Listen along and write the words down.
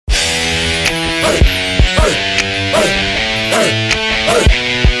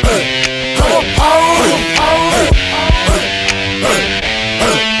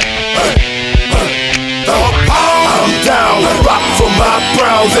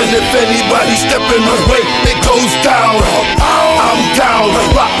and if anybody step in the way, it goes down. I'm down,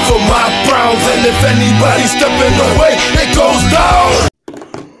 rock for my Browns, and if anybody step in the way, it goes down.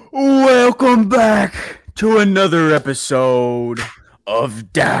 Welcome back to another episode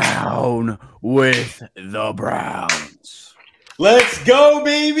of Down with the Browns. Let's go,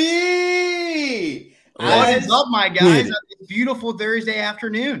 baby! What is up, my guys, on this beautiful Thursday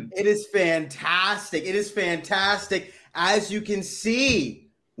afternoon? It is fantastic. It is fantastic. As you can see,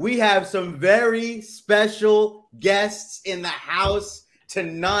 we have some very special guests in the house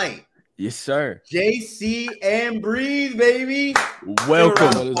tonight. Yes, sir. JC and Breathe, baby. Welcome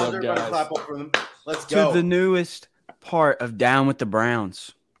What is up, guys? Clap up for them. Let's go. to the newest part of Down with the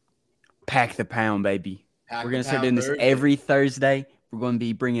Browns. Pack the pound, baby. Pack We're the going to start pound doing this Thursday. every Thursday. We're going to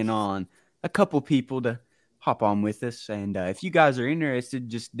be bringing on a couple people to hop on with us. And if you guys are interested,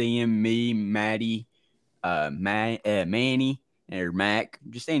 just DM me, Maddie, Manny, or Mac,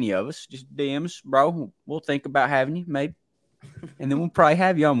 just any of us. Just DM us, bro. We'll think about having you, maybe. And then we'll probably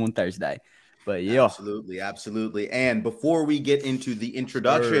have you on one Thursday. But yeah. Absolutely. And before we get into the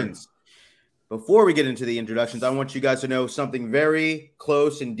introductions, I want you guys to know something very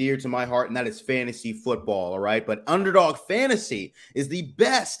close and dear to my heart, and that is fantasy football, all right? But Underdog Fantasy is the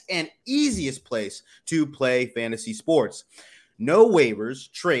best and easiest place to play fantasy sports. No waivers,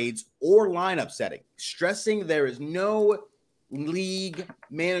 trades, or lineup setting. Stressing there is no league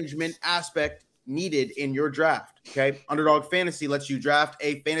management aspect needed in your draft, okay? Underdog Fantasy lets you draft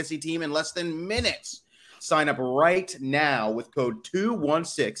a fantasy team in less than minutes. Sign up right now with code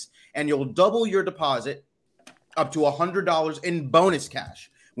 216 and you'll double your deposit up to $100 in bonus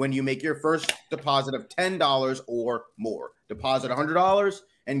cash when you make your first deposit of $10 or more. Deposit $100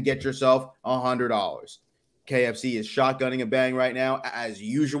 and get yourself $100. KFC is shotgunning a bang right now as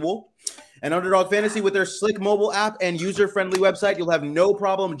usual. And Underdog Fantasy, with their slick mobile app and user-friendly website, you'll have no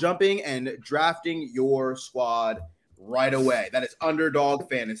problem jumping and drafting your squad right away. That is Underdog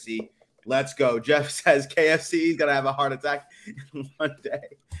Fantasy. Let's go. Jeff says KFC is going to have a heart attack in one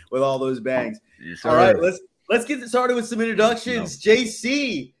day with all those bangs. Yes, all right, let's get started with some introductions.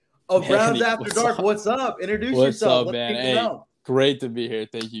 JC of Browns After Dark, what's up? Introduce yourself. What's up, man? Let's Hey, know. great to be here.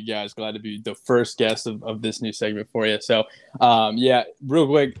 Thank you, guys. Glad to be the first guest of this new segment for you. So, yeah, real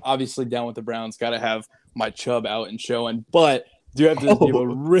quick, obviously Down with the Browns. Got to have my Chubb out and showing, but do have to give a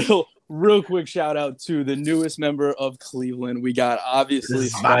real quick shout out to the newest member of Cleveland. We got obviously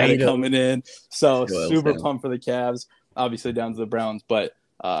Spider coming in, so super pumped for the Cavs. Obviously down to the Browns, but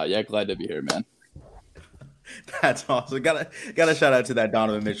yeah, glad to be here, man. That's awesome. Got to shout out to that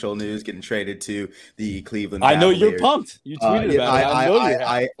Donovan Mitchell news getting traded to the Cleveland I know Cavaliers. you're pumped. You tweeted about it. I know you're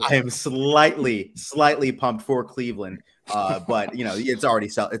happy. I am slightly pumped for Cleveland. But you know, it's already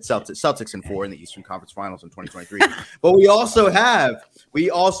Celtics in 4 in the Eastern Conference Finals in 2023. But we also have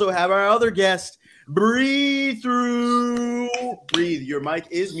our other guest, Breathe. Your mic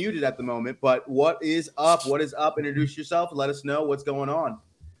is muted at the moment, but what is up? Introduce yourself. Let us know what's going on.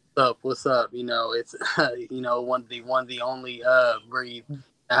 What's up? You know, it's one the only Breathe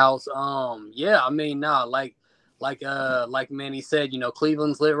house. Yeah, I mean, like Manny said, you know,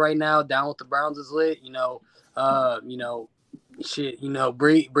 Cleveland's lit right now. Down with the Browns is lit. Shit,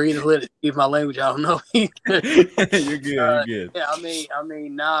 Breathe is lit. Excuse my language. I don't know. You're good. You're good. Yeah, I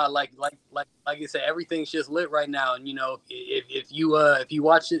mean, like I said, everything's just lit right now. And you know, if you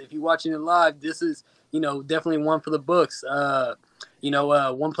watching it live, this is definitely one for the books.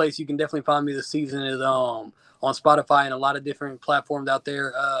 One place you can definitely find me this season is on Spotify and a lot of different platforms out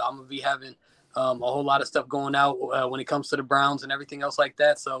there. I'm gonna be having a whole lot of stuff going out when it comes to the Browns and everything else like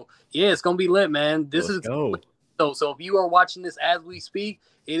that. So yeah, it's gonna be lit, man. So if you are watching this as we speak,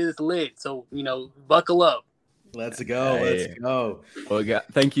 it is lit. So buckle up. Let's go. Hey. Let's go. Well,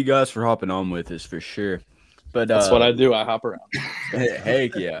 thank you guys for hopping on with us for sure. But That's what I do. I hop around.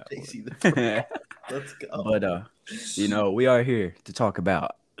 Heck yeah. Let's go. But we are here to talk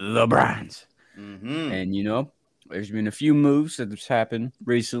about the Browns. Mm-hmm. And there's been a few moves that have happened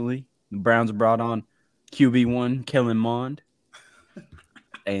recently. The Browns have brought on QB1 Kellen Mond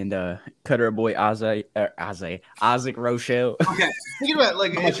and cut our boy Isaac Rochelle. Okay, thinking about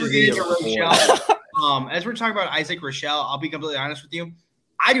as we're getting into Rochelle, as we're talking about Isaac Rochelle, I'll be completely honest with you.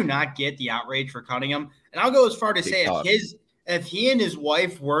 I do not get the outrage for cutting him, and I'll go as far to say if he and his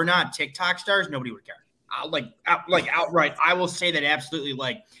wife were not TikTok stars, nobody would care. Outright, I will say that absolutely.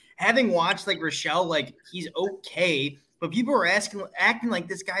 Like having watched Rochelle, he's okay, but people are acting like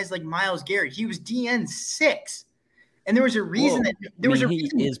this guy's like Myles Garrett. He was DN6. And there was a reason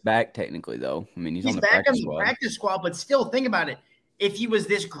he is back technically, though. I mean, he's on the back practice on the squad. practice squad, but still, think about it. If he was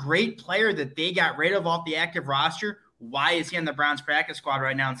this great player that they got rid of off the active roster, why is he on the Browns practice squad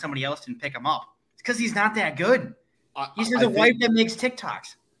right now and somebody else didn't pick him up? It's because he's not that good. He's just a wife that makes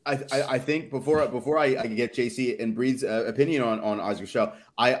TikToks. I think before I get JC and Breed's opinion on Isaac Rochell,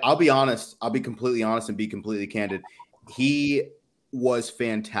 I'll be honest. I'll be completely honest and be completely candid. He was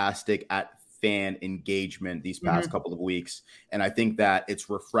fantastic at fan engagement these past couple of weeks, and I think that it's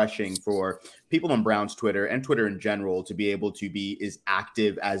refreshing for people on Browns Twitter and Twitter in general to be able to be as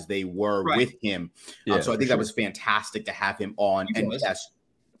active as they were with him. So I think that was fantastic to have him on. And yes,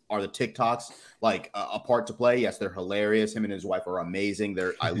 are the TikToks like a part to play? Yes, they're hilarious. Him and his wife are amazing.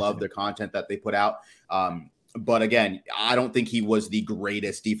 I love their content that they put out. But again, I don't think he was the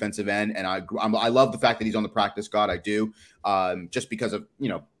greatest defensive end, and I love the fact that he's on the practice squad. I do, just because of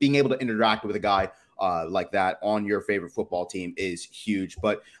being able to interact with a guy like that on your favorite football team is huge.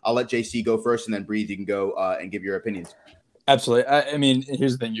 But I'll let JC go first, and then Breathe. You can go and give your opinions. Absolutely. I mean,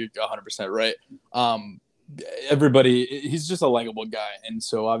 here's the thing: you're 100% right. Everybody, he's just a likable guy, and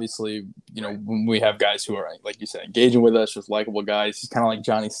so obviously, when we have guys who are, like you said, engaging with us, just likable guys, he's kind of like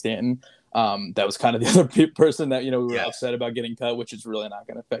Johnny Stanton. That was kind of the other person that we were upset about getting cut, which is really not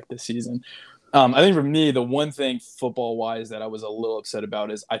going to affect this season. I think for me, the one thing football wise that I was a little upset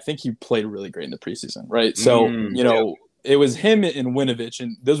about is I think he played really great in the preseason, right? So it was him and Winovich,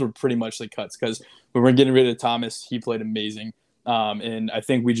 and those were pretty much the cuts because when we're getting rid of Thomas, he played amazing. And I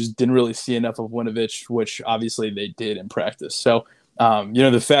think we just didn't really see enough of Winovich, which obviously they did in practice. So,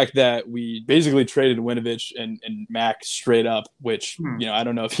 the fact that we basically traded Winovich and Mac straight up, which, I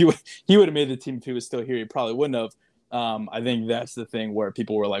don't know if he would have made the team if he was still here. He probably wouldn't have. I think that's the thing where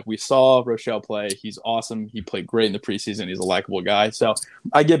people were like, we saw Rochell play. He's awesome. He played great in the preseason. He's a likable guy. So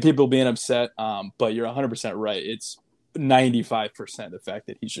I get people being upset, but you're 100% right. It's 95% the fact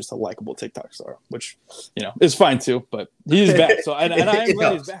that he's just a likable TikTok star, which is fine too. But he's back, so and I'm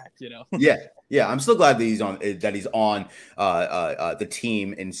glad he's back. Yeah, I'm still glad that he's on the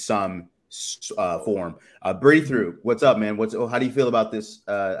team in some form. Breathe through. What's up, man? How do you feel about this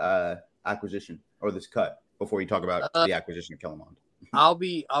acquisition or this cut? Before you talk about the acquisition of Kellen Mond, I'll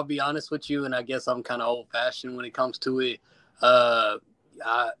be honest with you, and I guess I'm kind of old fashioned when it comes to it. I've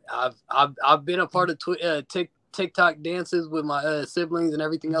been a part of TikTok dances with my siblings and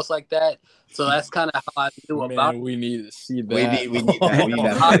everything else like that. So that's kind of how I feel about it. We need to see that. We need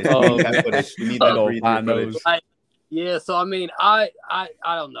that footage. We need that footage. Yeah, so I mean, I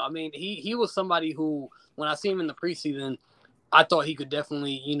don't know. I mean, he was somebody who, when I see him in the preseason, I thought he could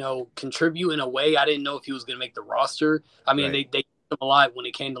definitely, contribute in a way. I didn't know if he was going to make the roster. I mean, they used him a lot when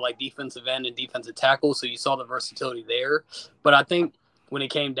it came to like defensive end and defensive tackle, so you saw the versatility there. But I think when it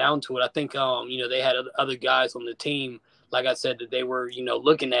came down to it, I think they had other guys on the team, like I said, that they were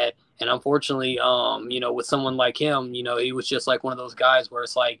looking at, and unfortunately, with someone like him, he was just like one of those guys where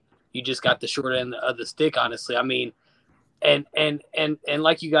it's like you just got the short end of the stick. Honestly, I mean, and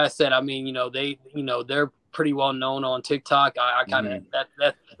like you guys said, I mean, they're pretty well known on TikTok. I kind of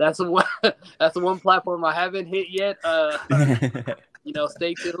that's the one platform I haven't hit yet.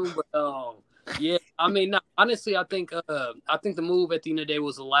 Stay tuned. But yeah, I mean, no, honestly, I think the move at the end of the day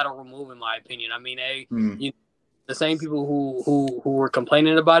was a lateral move, in my opinion. I mean, the same people who were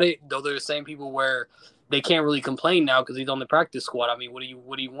complaining about it, though they're the same people where they can't really complain now because he's on the practice squad. I mean, what do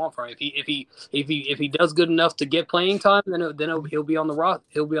you want from him? If he does good enough to get playing time, then he'll be on the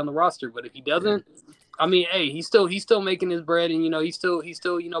roster. But if he doesn't, I mean, hey, he's still making his bread, and he's still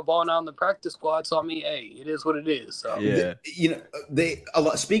balling out in the practice squad. So I mean, hey, it is what it is. So yeah,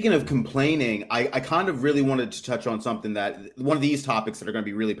 speaking of complaining, I kind of really wanted to touch on something that one of these topics that are going to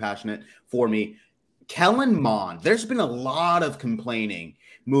be really passionate for me. Kellen Mond, there's been a lot of complaining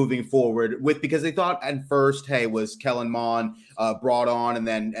moving forward because they thought at first, hey, was Kellen Mond brought on, and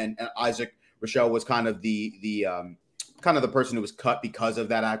then Isaac Rochell was kind of the person who was cut because of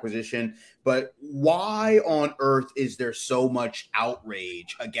that acquisition. But why on earth is there so much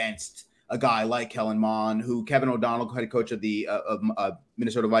outrage against a guy like Kellen Mond, who Kevin O'Donnell, head coach of the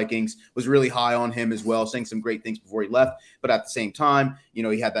Minnesota Vikings, was really high on him as well, saying some great things before he left. But at the same time,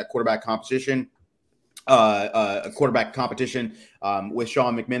 he had that quarterback competition with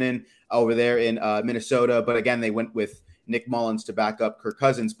Sean McMillan over there in Minnesota. But again, they went with Nick Mullins to back up Kirk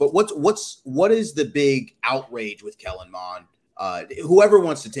Cousins. But what is the big outrage with Kellen Mond? Whoever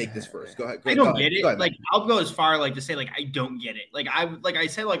wants to take this first, go ahead. I don't get it. Like, I'll go as far to say I don't get it. Like I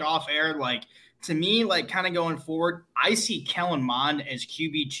said off air, to me, kind of going forward, I see Kellen Mond as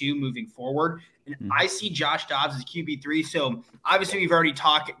QB2 moving forward, and I see Josh Dobbs as QB3. So obviously we've already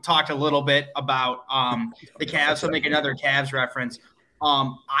talked a little bit about the Cavs. So make another Cavs reference.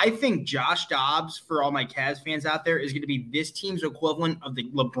 I think Josh Dobbs, for all my Cavs fans out there, is going to be this team's equivalent of the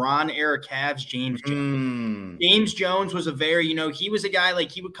LeBron era Cavs, James Jones. James Jones was a very, he was a guy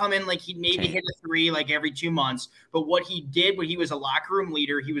like he would come in like he'd maybe hit a three like every 2 months. But what he did when he was a locker room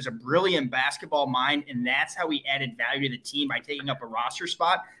leader, he was a brilliant basketball mind, and that's how he added value to the team by taking up a roster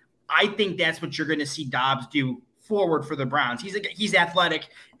spot. I think that's what you're going to see Dobbs do forward for the Browns. He's athletic.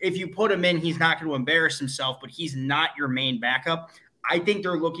 If you put him in, he's not going to embarrass himself, but he's not your main backup. I think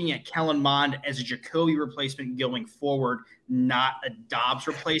they're looking at Kellen Mond as a Jacoby replacement going forward, not a Dobbs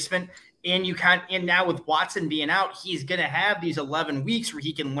replacement. And now with Watson being out, he's going to have these 11 weeks where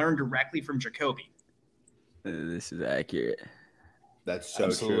he can learn directly from Jacoby. This is accurate. That's so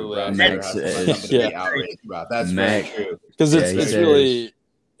Absolutely. true. That's very true. Because it's really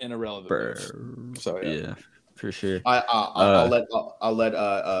an irrelevant. So yeah. For sure. I'll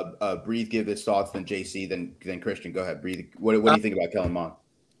let Breathe give his thoughts, then JC, then Christian. Go ahead, Breathe. What do you think about Kellen Mond?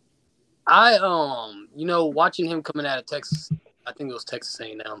 I watching him coming out of Texas, I think it was Texas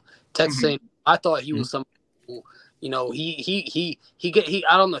A&M. A&M, I thought he was somebody who, he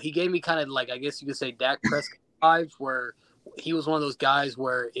I don't know, he gave me kind of like, I guess you could say Dak Prescott vibes, where he was one of those guys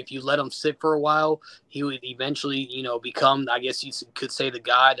where if you let him sit for a while, he would eventually, become, I guess you could say, the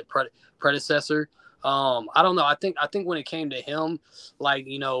guy, the predecessor. I don't know. I think when it came to him, like,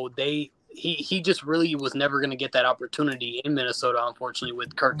 he just really was never going to get that opportunity in Minnesota, unfortunately,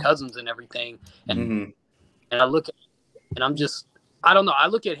 with Kirk Cousins and everything. And and I look at, and I'm just, I don't know. I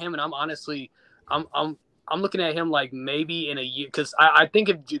look at him and I'm honestly, I'm looking at him like maybe in a year, because I think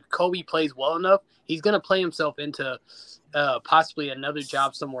if Jacoby plays well enough, he's going to play himself into possibly another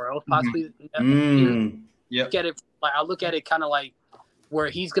job somewhere else. Possibly. Look at it. Like, I look at it kind of like where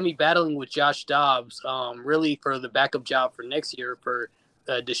he's going to be battling with Josh Dobbs, really for the backup job for next year for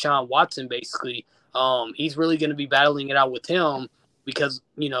Deshaun Watson, basically. He's really going to be battling it out with him because,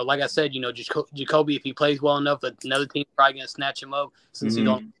 like I said, Jacoby, if he plays well enough, another team's probably going to snatch him up since he's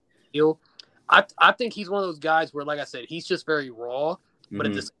on the field. I think he's one of those guys where, like I said, he's just very raw, but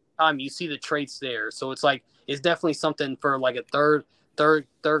at the same time, you see the traits there. So it's like, it's definitely something for like a third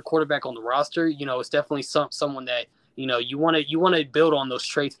quarterback on the roster. It's definitely someone that, you want to build on those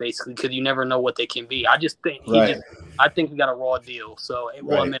traits basically, because you never know what they can be. I just think I think he got a raw deal. So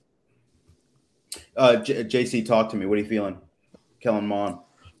JC, talk to me. What are you feeling, Kellen Mond?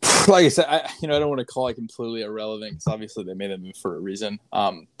 Like I said, I don't want to call it completely irrelevant because obviously they made that move for a reason.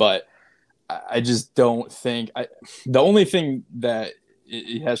 But I just don't think the only thing that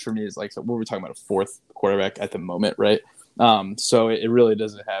it has for me is like, so we're talking about a fourth quarterback at the moment, right? So it really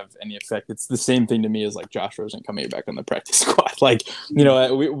doesn't have any effect. It's the same thing to me as like Josh Rosen coming back on the practice squad. Like,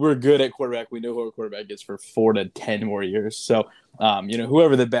 we're good at quarterback. We know who our quarterback is for 4 to 10 more years. So,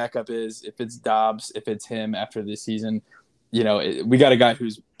 whoever the backup is, if it's Dobbs, if it's him after this season, we got a guy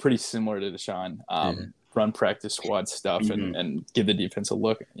who's pretty similar to Deshaun, run practice squad stuff and give the defense a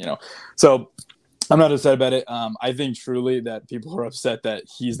look, So I'm not upset about it. I think truly that people are upset that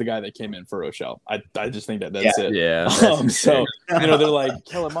he's the guy that came in for Rochelle. I just think that's it. Yeah. So they're like,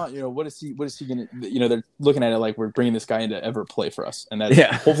 Kellen Mond, what is he gonna? They're looking at it like we're bringing this guy in to ever play for us, and that's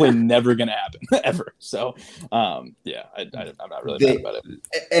hopefully never gonna happen ever. So I'm not really mad about it.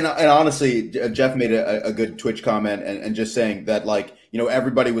 And honestly, Jeff made a good Twitch comment and just saying that, like,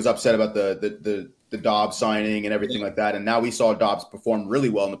 everybody was upset about the Dobbs signing and everything like that. And now we saw Dobbs perform really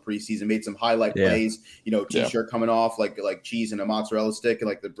well in the preseason, made some highlight plays, t-shirt coming off like cheese and a mozzarella stick. And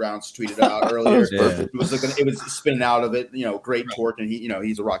like the Browns tweeted out earlier, it was spinning out of it, great torque. And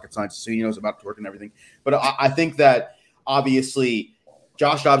he's a rocket scientist, so he knows about torque and everything. But I think that obviously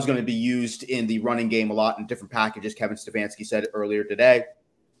Josh Dobbs is going to be used in the running game a lot in different packages. Kevin Stefanski said it earlier today.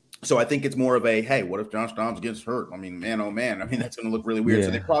 So I think it's more of a, hey, what if Josh Dobbs gets hurt? I mean, man, oh, man. I mean, that's going to look really weird. Yeah.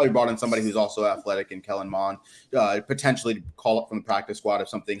 So they probably brought in somebody who's also athletic in Kellen Mond, potentially to call up from the practice squad if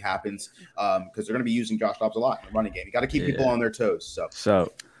something happens, because they're going to be using Josh Dobbs a lot in the running game. You got to keep people on their toes.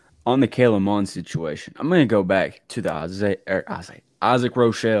 So on the Kellen Mond situation, I'm going to go back to the Isaac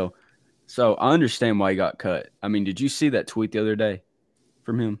Rochelle. So I understand why he got cut. I mean, did you see that tweet the other day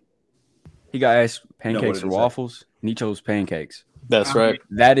from him? He got asked pancakes or waffles, and he chose pancakes. That's right.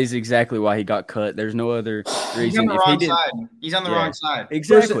 That is exactly why he got cut. There's no other reason. He's on the wrong side. He's on the wrong side.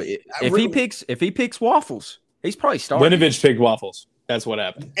 Exactly. If he picks waffles, he's probably starting. Winovich picked waffles. That's what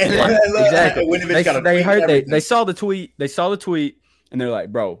happened. Exactly. They saw the tweet. They saw the tweet, and they're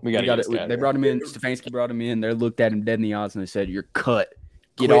like, "Bro, we got it." They brought him in. Stefanski brought him in. They looked at him dead in the eyes, and they said, "You're cut.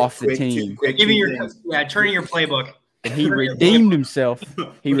 Get off the team. Give me turn in your playbook." And he redeemed himself.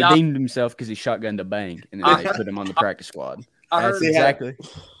 He redeemed himself because he shotgunned a bang, and then they put him on the practice squad. I heard exactly.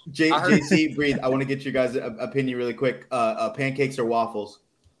 JC, breathe. I want to get your guys' opinion really quick. Pancakes or waffles?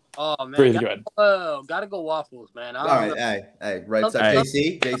 Oh man, Breathe, good. Gotta go waffles, man. All right, hey, right side.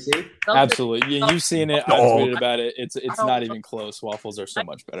 JC. Absolutely. You've seen it. I tweeted about it. It's not even close. Waffles are so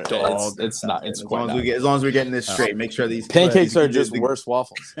much better. It's not. It's quite not. As long as we're getting this straight, make sure these pancakes are just worse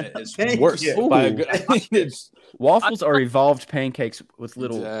waffles. It's worse. Waffles are evolved pancakes with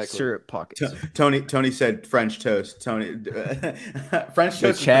little syrup pockets. Tony said French toast. French toast.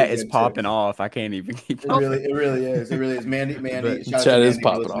 The chat is popping off. I can't even keep it really is. Mandy. Chat is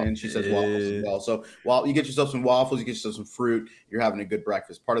popping off. She says waffles as well. So while you get yourself some waffles, you get yourself some fruit, you're having a good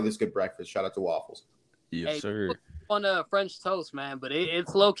breakfast. Part of this good breakfast. Shout out to waffles. Yes, sir. On French toast, man, but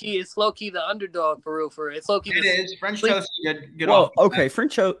it's low key. It's low key the underdog for real. It's low key. It is French toast. Good. Well, okay,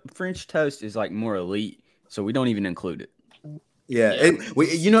 French toast is like more elite, so we don't even include it. Yeah,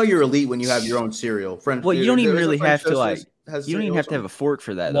 you're elite when you have your own cereal. Well, you don't even really have to you don't even have to have a fork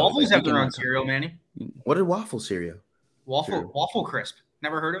for that. Waffles have their own cereal, Manny. What is waffle cereal? Waffle crisp.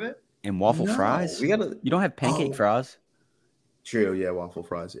 Never heard of it? And waffle fries? You don't have pancake fries? True, yeah, waffle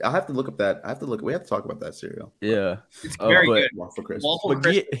fries. I have to look up that. We have to talk about that cereal. Yeah. It's very good. Waffle crisp. Waffle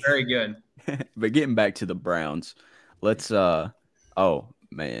crisp is very good. But getting back to the Browns, let's Down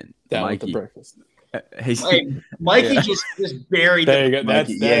with the breakfast. Mikey just buried. There you go.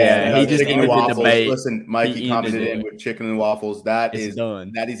 He just ended the debate. Listen, Mikey commented in with chicken and waffles. That is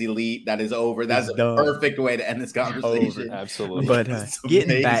done. That is elite. That is over. That's a perfect way to end this conversation. Over. Absolutely. But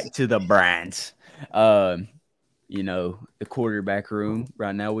getting back to the Browns, the quarterback room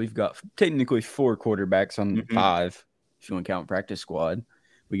right now, we've got technically 4 quarterbacks on 5, if you want to count practice squad.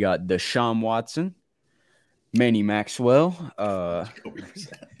 We got Deshaun Watson, Manny Maxwell,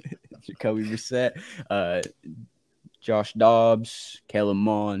 Jacoby Brissett, Josh Dobbs, Kellen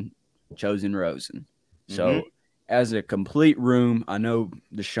Mond, Chosen Rosen. So as a complete room, I know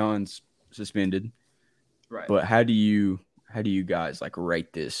Deshaun's suspended, right? But how do you guys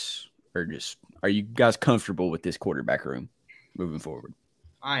rate this, or just are you guys comfortable with this quarterback room moving forward?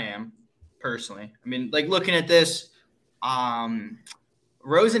 I am personally. I mean, looking at this,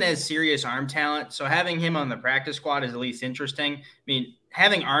 Rosen has serious arm talent, so having him on the practice squad is at least interesting. I mean,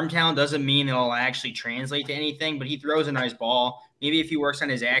 having arm talent doesn't mean it'll actually translate to anything, but he throws a nice ball. Maybe if he works on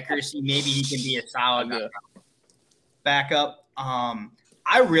his accuracy, maybe he can be a solid backup.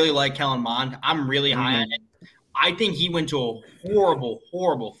 I really like Kellen Mond. I'm really high on it. I think he went to a horrible,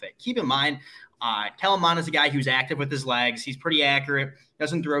 horrible fit. Keep in mind, Kellen Mond is a guy who's active with his legs. He's pretty accurate,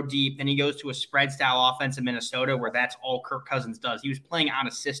 doesn't throw deep. Then he goes to a spread-style offense in Minnesota where that's all Kirk Cousins does. He was playing on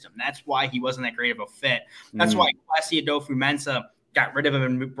a system. That's why he wasn't that great of a fit. That's why Kwesi Adofo-Mensah got rid of him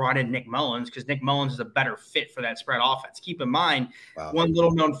and brought in Nick Mullins, because Nick Mullins is a better fit for that spread offense. Keep in mind, one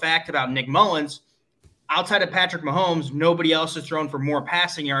little known fact about Nick Mullins, outside of Patrick Mahomes, nobody else has thrown for more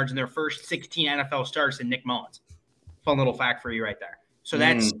passing yards in their first 16 NFL starts than Nick Mullins. Fun little fact for you right there. So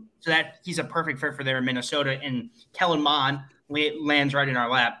that he's a perfect fit for there in Minnesota, and Kellen Mond lands right in our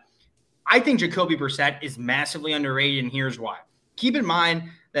lap. I think Jacoby Brissett is massively underrated, and here's why. Keep in mind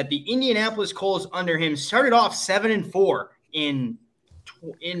that the Indianapolis Colts under him started off 7-4 in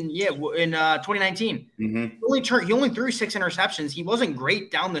 2019. He only threw 6 interceptions. He wasn't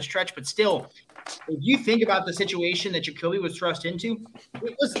great down the stretch, but still, if you think about the situation that Jacoby was thrust into,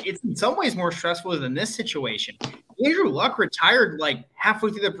 it's in some ways more stressful than this situation. Andrew Luck retired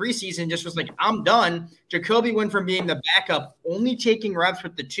halfway through the preseason, just was I'm done. Jacoby went from being the backup, only taking reps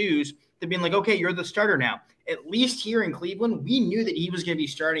with the 2s, to being okay, you're the starter now. At least here in Cleveland, we knew that he was going to be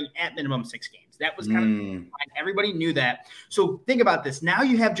starting at minimum 6 games. That was kind of everybody knew that. So think about this. Now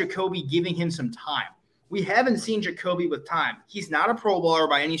you have Jacoby giving him some time. We haven't seen Jacoby with time. He's not a Pro Bowler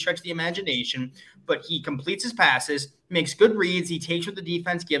by any stretch of the imagination, but he completes his passes, makes good reads. He takes what the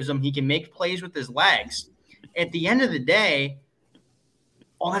defense gives him. He can make plays with his legs. At the end of the day,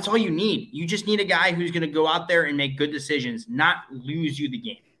 that's all you need. You just need a guy who's going to go out there and make good decisions, not lose you the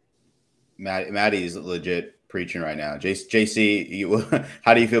game. Maddie's legit preaching right now. JC,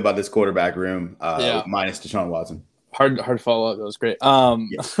 how do you feel about this quarterback room minus Deshaun Watson? Hard to follow up. That was great.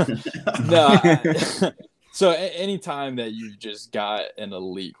 So anytime that you've just got an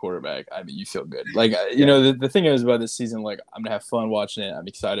elite quarterback, I mean, you feel good. The thing is about this season, I'm going to have fun watching it. I'm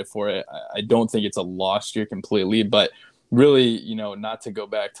excited for it. I don't think it's a lost year completely, but really, not to go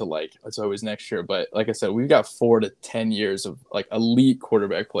back to it's always next year. But like I said, we've got 4 to 10 years of elite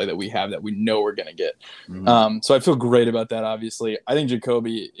quarterback play that we have that we know we're going to get. So I feel great about that. Obviously, I think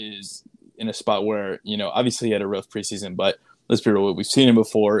Jacoby is in a spot where, obviously he had a rough preseason, but let's be real, we've seen him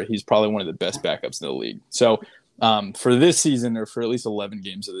before. He's probably one of the best backups in the league. So for this season, or for at least 11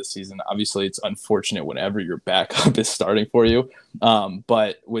 games of this season. Obviously, it's unfortunate whenever your backup is starting for you.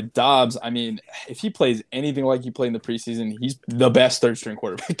 But with Dobbs, I mean, if he plays anything like he played in the preseason, he's the best third-string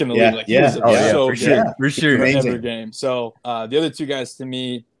quarterback in the league. Like, for sure. Every game. So the other two guys, to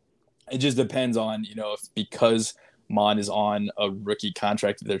me, it just depends on, if because Mond is on a rookie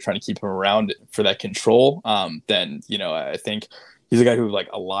contract, they're trying to keep him around for that control. Then, I think he's a guy who, like,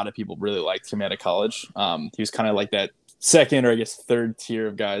 a lot of people really liked him out of college. He was kind of like that second or I guess third tier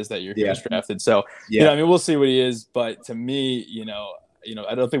of guys that your heroes drafted. So, we'll see what he is. But to me,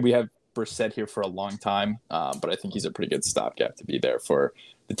 I don't think we have Brissett here for a long time. But I think he's a pretty good stopgap to be there for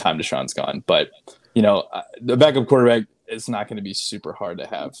the time Deshaun's gone. But, the backup quarterback, it's not going to be super hard to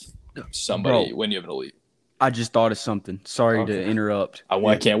have somebody when you have an elite. I just thought of something. Sorry to interrupt.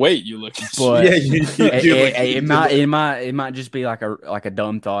 I can't wait. You look, but it might just be like a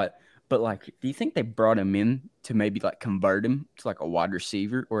dumb thought. But like, do you think they brought him in to maybe like convert him to like a wide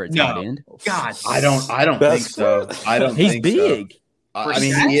receiver or a tight end? God, I don't think so. I don't. He's big. So. I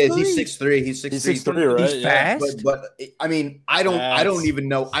mean, he is. He's 6'3". He's 6'3", right? He's fast. But I mean, I don't even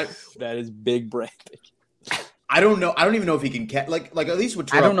know. That is big branding. I don't know. I don't even know if he can catch. Like at least with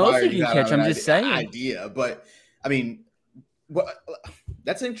Terrell I don't know Pryor, if he can catch. I'm just saying. Idea, but I mean,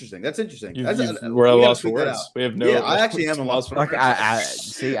 that's interesting. That's interesting. We're at a loss for words. We have no. Yeah, I actually am a loss for words. I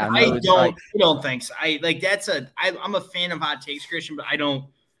don't think so. I'm a fan of hot takes, Christian, but I don't.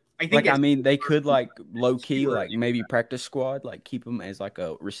 I think they could like low key like maybe practice squad, like keep him as like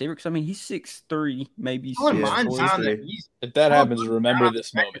a receiver. Because I mean, he's 6'3", maybe. If that happens, remember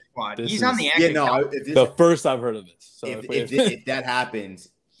this moment. He's on the active. The first I've heard of this. So if that happens,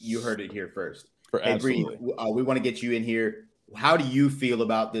 you heard it here first. Hey, Bree, we want to get you in here. How do you feel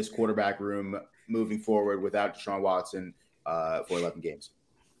about this quarterback room moving forward without Deshaun Watson for 11 games?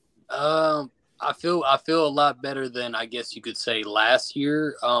 I feel a lot better than I guess you could say last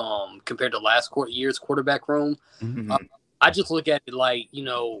year compared to last year's quarterback room. Mm-hmm. I just look at it like,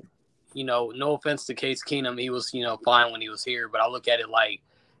 no offense to Case Keenum, he was, fine when he was here, but I look at it like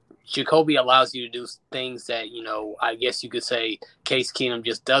Jacoby allows you to do things that, I guess you could say Case Keenum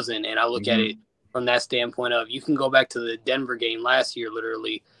just doesn't. And I look at it from that standpoint of you can go back to the Denver game last year,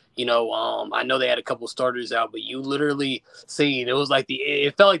 literally. I know they had a couple starters out, but you literally seen it was like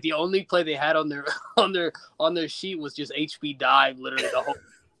it felt like the only play they had on their sheet was just HB dive, literally the whole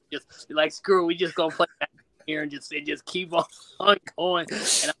just like screw it, we just gonna play that here and just keep on going. And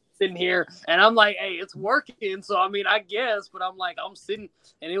I'm sitting here and I'm like, hey, it's working. So I mean, I guess, but I'm like, I'm sitting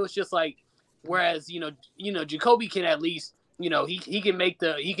and it was just like, whereas Jacoby can at least he can make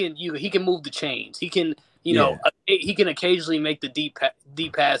he can move the chains. He can. He can occasionally make the deep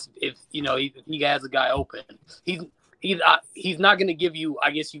pass if he has a guy open. He's not going to give you, I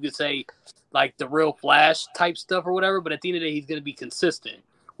guess you could say, like the real flash type stuff or whatever. But at the end of the day, he's going to be consistent.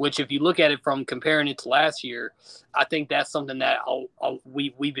 Which, if you look at it from comparing it to last year, I think that's something that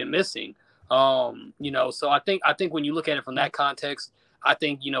we've been missing. So I think when you look at it from that context, I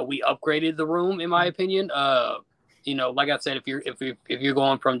think we upgraded the room in my opinion. Like I said, if you're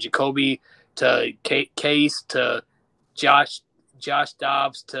going from Jacoby to Case to Josh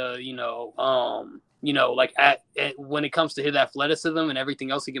Dobbs to like at when it comes to his athleticism and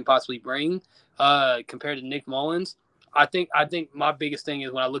everything else he can possibly bring compared to Nick Mullins, I think my biggest thing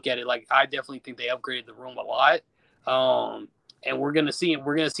is when I look at it, like I definitely think they upgraded the room a lot, and we're gonna see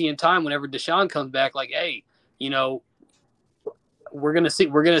in time whenever Deshaun comes back, like hey, we're gonna see.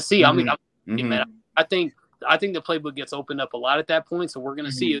 I mean, man, I think the playbook gets opened up a lot at that point, so we're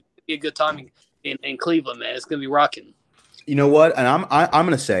gonna see it. Be a good time in Cleveland, man. It's gonna be rocking. You know what? And I'm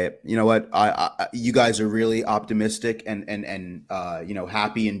gonna say it. You know what? You guys are really optimistic and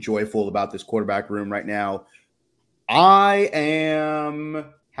happy and joyful about this quarterback room right now. I am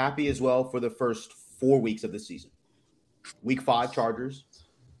happy as well for the first 4 weeks of the season. Week 5 Chargers,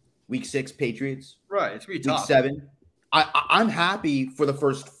 Week 6 Patriots. Right, it's gonna be tough. Week 7. I'm happy for the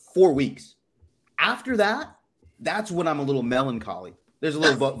first 4 weeks. After that, that's when I'm a little melancholy. There's a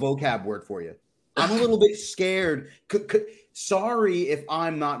little vocab word for you. I'm a little bit scared. Sorry if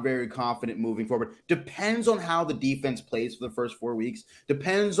I'm not very confident moving forward. Depends on how the defense plays for the first 4 weeks.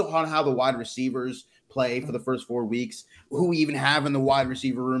 Depends on how the wide receivers play for the first 4 weeks. Who we even have in the wide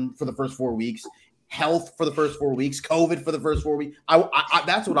receiver room for the first 4 weeks. Health for the first 4 weeks. COVID for the first 4 weeks.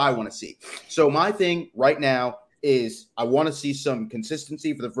 That's what I want to see. So my thing right now is I want to see some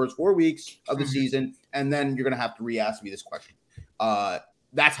consistency for the first 4 weeks of the season, and then you're going to have to re-ask me this question.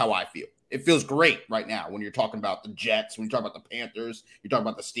 That's how I feel. It feels great right now when you're talking about the Jets, when you're talking about the Panthers, you're talking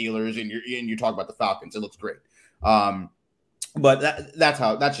about the Steelers, and you're talking about the Falcons. It looks great. But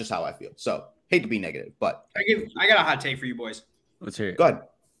that's just how I feel. So Hate to be negative, but I got a hot take for you boys. Let's hear it. go ahead.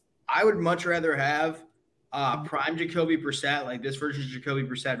 I would much rather have prime Jacoby Brissett, like this version of Jacoby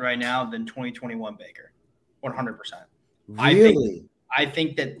Brissett right now, than 2021 Baker. 100%. Really? I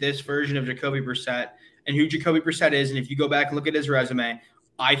think that this version of Jacoby Brissett and who Jacoby Brissett is, and if you go back and look at his resume,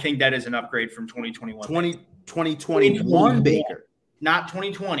 I think that is an upgrade from 2021. 2021 Baker. Not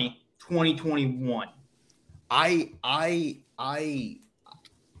 2020, 2021.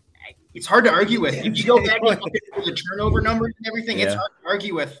 It's hard to argue with. If you go back and look at the turnover numbers and everything, it's hard to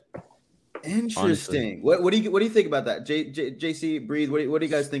argue with. Interesting. What do you think about that, JC Breathe? What do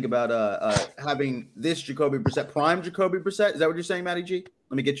you guys think about having this Jacoby Brissett, prime Jacoby Brissett? Is that what you're saying, Matty G?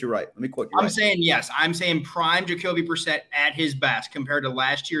 Let me get you right. Let me quote you. I'm saying yes. I'm saying prime Jacoby Brissett at his best compared to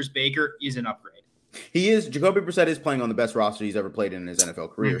last year's Baker is an upgrade. He is. Jacoby Brissett is playing on the best roster he's ever played in his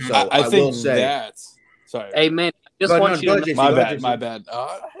NFL career. Mm-hmm. So I will think say that's. Sorry. Hey man, just want you to know. My bad.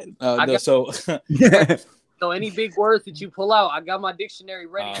 So any big words that you pull out, I got my dictionary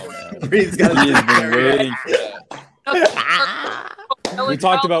ready. Breeze's got he has been waiting for that. We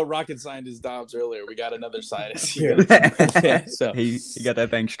talked about rocket scientist Dobbs earlier. We got another scientist here. So he got that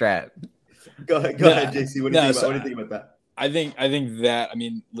thing strapped. Go ahead, JC. What do you think about that? I think that, I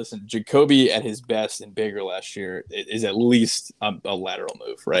mean, listen, Jacoby at his best and Baker last year is at least a lateral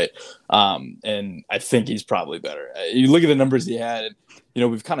move, right? And I think he's probably better. You look at the numbers he had, and, you know,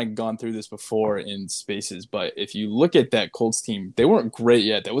 we've kind of gone through this before in spaces, but if you look at that Colts team, they weren't great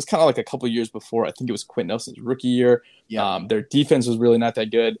yet. That was kind of like a couple of years before. I think it was Quentin Nelson's rookie year. Yeah. Their defense was really not that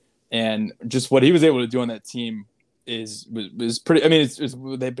good. And just what he was able to do on that team was pretty. I mean, it's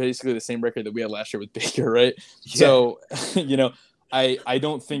they basically the same record that we had last year with Baker, right? Yeah. So, you know, I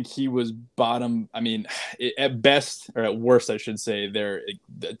don't think he was bottom. I mean, at best or at worst, I should say,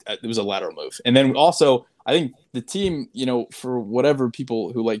 it was a lateral move. And then also, I think the team, you know, for whatever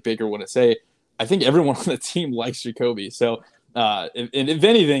people who like Baker want to say, I think everyone on the team likes Jacoby. So, if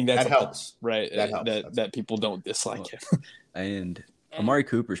anything, that helps, right? That people don't dislike him. And Amari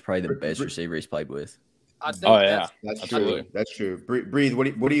Cooper's probably the best receiver he's played with. I think that's true. That's true. Breathe.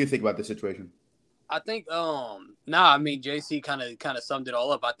 What do you think about the situation? I think I mean JC kind of summed it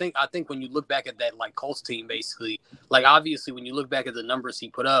all up. I think when you look back at that like Colts team, basically, like obviously when you look back at the numbers he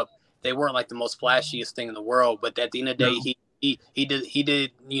put up, they weren't like the most flashiest thing in the world. But at the end of the day, he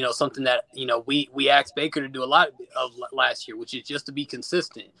did you know something that you know we asked Baker to do a lot of last year, which is just to be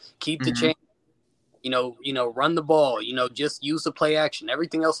consistent, keep the chain. You know, run the ball, you know, just use the play action,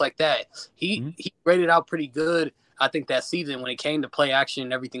 everything else like that. He graded out pretty good, I think, that season when it came to play action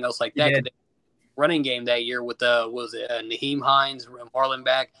and everything else like that. Running game that year with Nyheim Hines, Marlon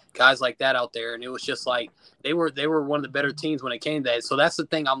back, guys like that out there. And it was just like they were one of the better teams when it came to that. So that's the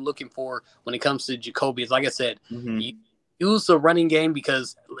thing I'm looking for when it comes to Jacoby. Like I said, you use the running game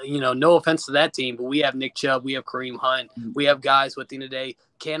because, you know, no offense to that team, but we have Nick Chubb, we have Kareem Hunt, we have guys who at the end of the day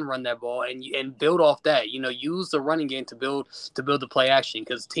can run that ball and build off that. You know, use the running game to build the play action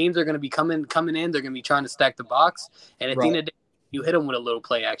because teams are going to be coming in. They're going to be trying to stack the box, and at the end of the day, you hit them with a little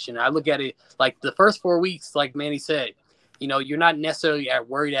play action. I look at it like the first 4 weeks, like Manny said, you know, you're not necessarily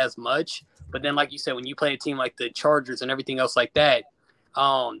worried as much, but then like you said, when you play a team like the Chargers and everything else like that.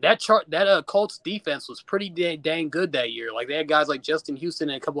 That Colts defense was pretty dang good that year. Like they had guys like Justin Houston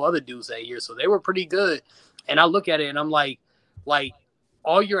and a couple other dudes that year, so they were pretty good. And I look at it and I'm like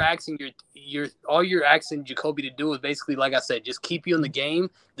all you're asking Jacoby to do is basically, like I said, just keep you in the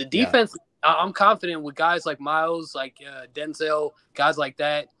game. The defense, I'm confident with guys like Miles, like Denzel, guys like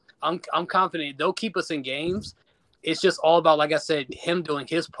that. I'm confident they'll keep us in games. It's just all about, like I said, him doing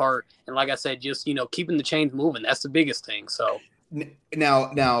his part, and like I said, just you know keeping the chains moving. That's the biggest thing. So.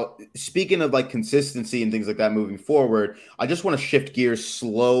 Now, speaking of like consistency and things like that moving forward, I just want to shift gears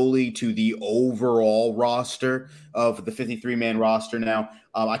slowly to the overall roster of the 53-man roster. Now,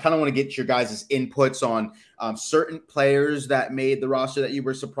 I kind of want to get your guys' inputs on certain players that made the roster that you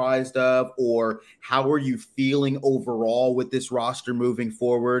were surprised of, or how are you feeling overall with this roster moving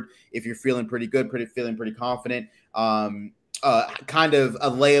forward? If you're feeling pretty good, feeling pretty confident, kind of a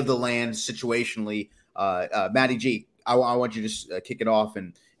lay of the land situationally. Matty G, I want you to just kick it off,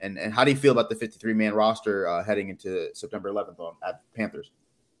 and how do you feel about the 53-man roster heading into September 11th at Panthers?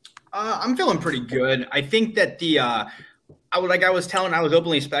 I'm feeling pretty good. I think that I was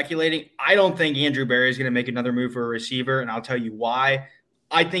openly speculating. I don't think Andrew Berry is going to make another move for a receiver, and I'll tell you why.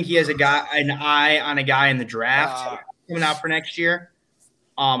 I think he has an eye on a guy in the draft coming out for next year.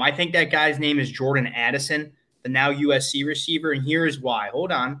 I think that guy's name is Jordan Addison, the now USC receiver, and here is why.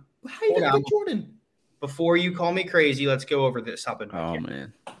 Hold on. Jordan? Before you call me crazy, let's go over this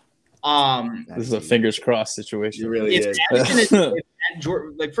man. This is a fingers crossed situation. It really is.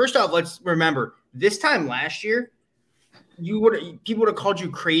 like first off, let's remember this time last year, people would have called you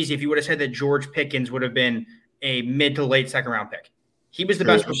crazy if you would have said that George Pickens would have been a mid to late second round pick. He was the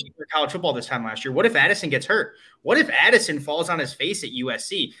best receiver in college football this time last year. What if Addison gets hurt? What if Addison falls on his face at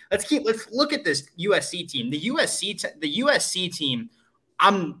USC? Let's look at this USC team. The USC team.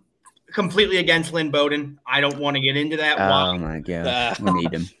 I'm completely against Lynn Bowden. I don't want to get into that. Oh my god, we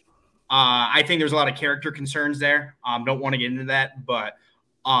need him. I think there's a lot of character concerns there. Don't want to get into that, but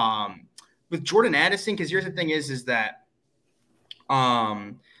with Jordan Addison, because here's the thing is that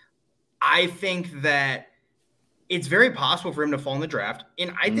I think that it's very possible for him to fall in the draft.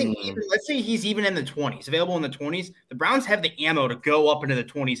 And I think let's say he's even in the 20s, available in the 20s, the Browns have the ammo to go up into the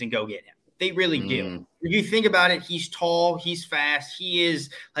 20s and go get him. They really do. If you think about it, he's tall, he's fast, he is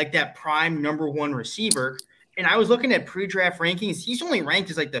like that prime number one receiver. And I was looking at pre-draft rankings. He's only ranked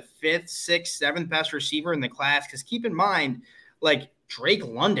as like the 5th, 6th, 7th best receiver in the class. Because keep in mind, like Drake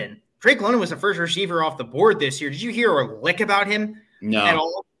London was the first receiver off the board this year. Did you hear a lick about him at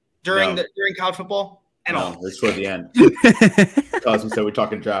all during college football? At all. It's toward the end. Cosmo said we're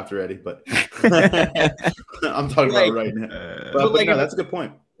talking draft already, but I'm talking about it right now. But no, that's a good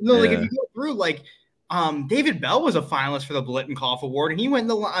point. No, like if you go through, like David Bell was a finalist for the Blittenkoff Award, and he went in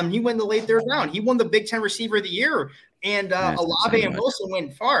the late third round. He won the Big Ten Receiver of the Year, and Olave and Wilson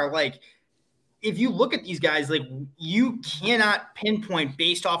went far. Like if you look at these guys, like you cannot pinpoint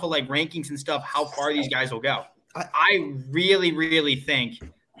based off of like rankings and stuff how far these guys will go. I really, really think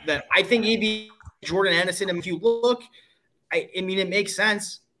that AB Jordan Addison, if you look, I mean, it makes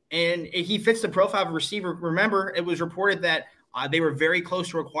sense. And he fits the profile of a receiver. Remember, it was reported that they were very close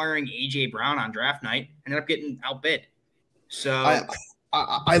to acquiring A.J. Brown on draft night, ended up getting outbid. So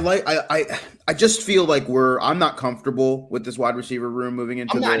I just feel like I'm not comfortable with this wide receiver room moving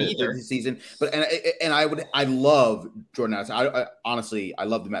into the season. But I love Jordan Addison. I honestly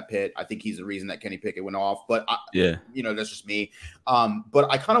love him at Pitt. I think he's the reason that Kenny Pickett went off. But that's just me.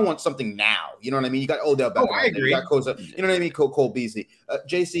 But I kind of want something now. You know what I mean? You got Odell Beckham. I agree. You got Koza, you know what I mean? Cole Beasley.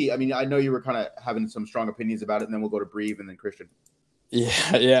 JC, I mean, I know you were kind of having some strong opinions about it, and then we'll go to Breve and then Christian.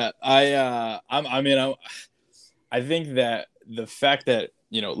 Yeah. I think that the fact that,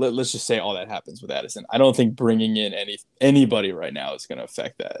 let's just say all that happens with Addison, I don't think bringing in anybody right now is going to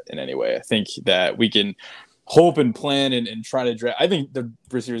affect that in any way. I think that we can hope and plan and try to draft. I think the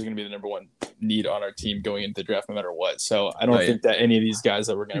receiver is going to be the number one need on our team going into the draft no matter what. So I don't think that any of these guys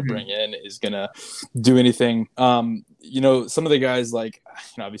that we're going to bring in is going to do anything. Some of the guys like,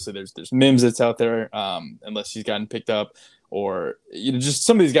 obviously there's Mims that's out there unless he's gotten picked up. Or just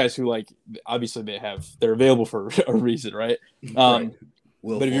some of these guys who like obviously they're available for a reason, right? But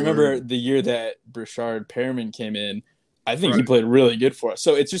if you remember the year that Brashard Perriman came in, I think he played really good for us.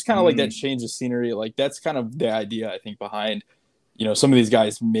 So it's just kind of like that change of scenery. Like that's kind of the idea I think behind some of these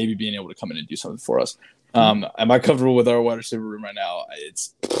guys maybe being able to come in and do something for us. Am I comfortable with our wide receiver room right now?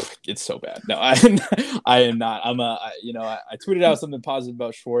 It's so bad. No, I am not. I tweeted out something positive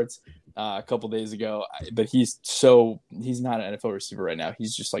about Schwartz a couple days ago, but he's not an NFL receiver right now.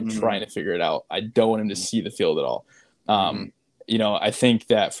 He's just like trying to figure it out. I don't want him to see the field at all. I think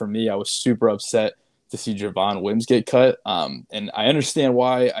that for me, I was super upset to see Javon Wims get cut. And I understand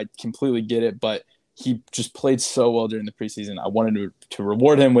why. I completely get it, but he just played so well during the preseason. I wanted to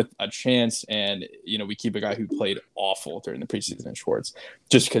reward him with a chance, and we keep a guy who played awful during the preseason in Schwartz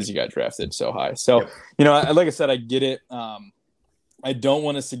just because he got drafted so high. So, like I said, I get it. I don't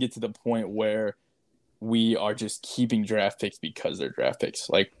want us to get to the point where we are just keeping draft picks because they're draft picks.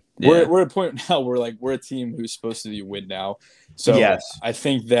 Like we're at a point now where we're a team who's supposed to be win now. So I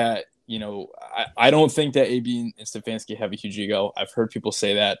think that I don't think that AB and Stefanski have a huge ego. I've heard people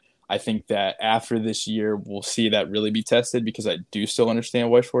say that. I think that after this year, we'll see that really be tested because I do still understand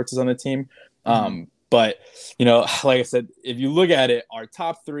why Schwartz is on the team. But, like I said, if you look at it, our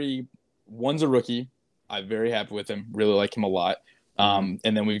top three, one's a rookie. I'm very happy with him. Really like him a lot. And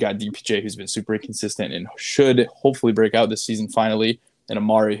then we've got DPJ, who's been super inconsistent and should hopefully break out this season finally. And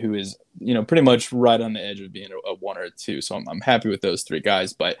Amari, who is, pretty much right on the edge of being a one or a two. So I'm happy with those three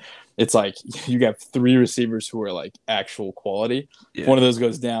guys. But it's like you got three receivers who are like actual quality. If one of those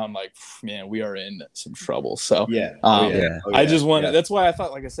goes down, like, man, we are in some trouble. So I just wanted that's why I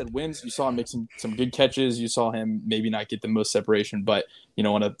thought, like I said, Wims, you saw him make some good catches. You saw him maybe not get the most separation, but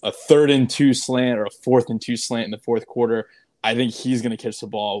on a 3rd and 2 slant or a 4th and 2 slant in the fourth quarter, I think he's going to catch the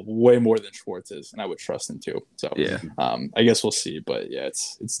ball way more than Schwartz is, and I would trust him too. So, I guess we'll see. But,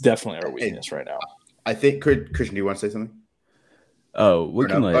 it's definitely our weakness right now. I think – Christian, do you want to say something? Oh, we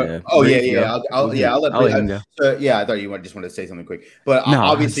can let. I'll let. I'll let him go. I thought you just wanted to say something quick, but No,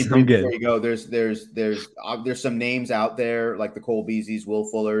 obviously, I'm good. before you go, there's some names out there like the Cole Beasleys, Will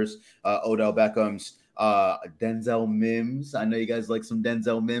Fullers, Odell Beckham's, Denzel Mims. I know you guys like some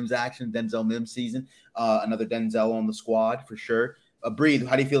Denzel Mims action, Denzel Mims season. Another Denzel on the squad for sure. Breathe.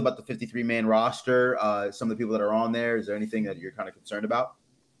 How do you feel about the 53-man roster? Some of the people that are on there. Is there anything that you're kind of concerned about?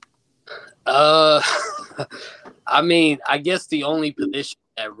 I mean, I guess the only position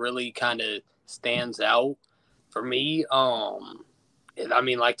that really kind of stands out for me, I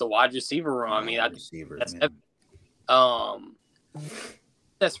mean, like the wide receiver room. I mean,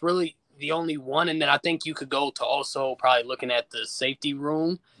 that's really the only one. And then I think you could go to also probably looking at the safety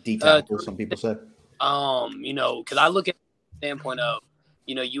room. D-tackle, some people say. Because I look at the standpoint of,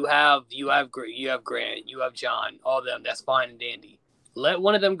 you have Grant, you have John, all of them. That's fine and dandy. Let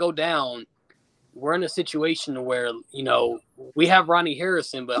one of them go down. We're in a situation where, we have Ronnie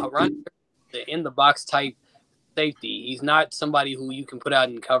Harrison, but Ronnie Harrison in the box type safety. He's not somebody who you can put out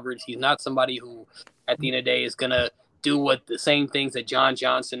in coverage. He's not somebody who, at the end of the day, is going to do the same things that John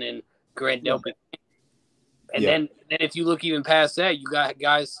Johnson and Grant Delpit. And then if you look even past that, you got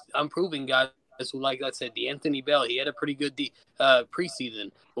guys, unproven guys who, like I said, Anthony Bell, he had a pretty good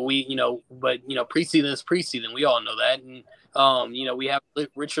preseason. But preseason is preseason. We all know that. And, we have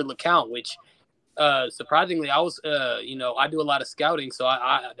Richard LeCount, which surprisingly, I was, I do a lot of scouting. So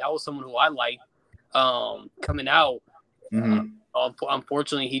that was someone who I liked coming out. Mm-hmm.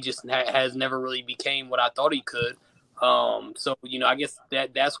 Unfortunately, he just has never really became what I thought he could. So, I guess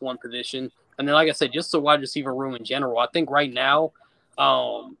that's one position. And then, like I said, just the wide receiver room in general. I think right now,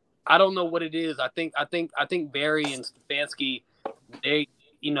 I don't know what it is. I think Barry and Stefanski, they,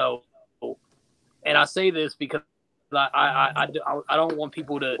 and I say this because I don't want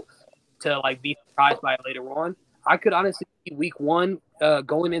people to like be surprised by it later on. I could honestly see week one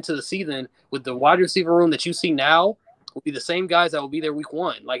going into the season with the wide receiver room that you see now will be the same guys that will be there week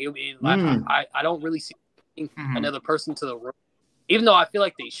one. Like I don't really see another person to the room, even though I feel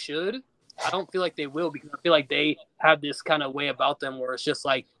like they should. I don't feel like they will because I feel like they have this kind of way about them where it's just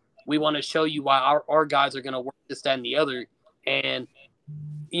like, we want to show you why our guys are going to work this, that, and the other. And,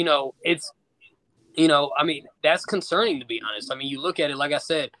 it's, I mean, that's concerning, to be honest. I mean, you look at it, like I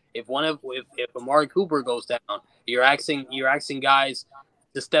said, if Amari Cooper goes down, you're asking guys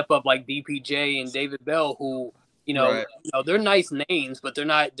to step up like DPJ and David Bell, who, they're nice names, but they're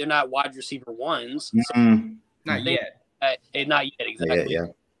not wide receiver ones. So not yet. Not yet, exactly. Yeah.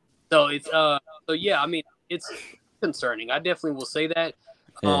 So it's, I mean, it's concerning. I definitely will say that.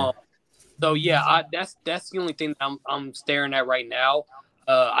 Yeah. That's the only thing that I'm staring at right now.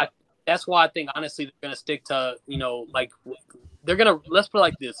 That's why I think honestly they're gonna stick to let's put it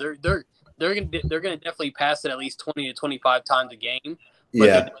like this, they're gonna definitely pass it at least 20 to 25 times a game.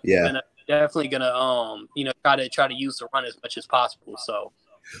 But they're definitely gonna try to use the run as much as possible. So.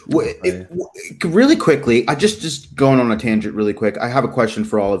 Really quickly, I just going on a tangent really quick. I have a question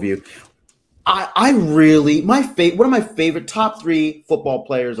for all of you. I really one of my favorite top 3 football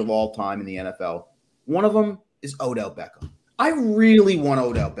players of all time in the NFL. One of them is Odell Beckham. I really want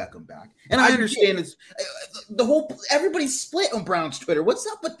Odell Beckham back, and I understand it's everybody's split on Browns Twitter. What's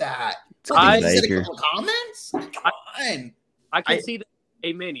up with that? I said a couple comments. I can see that.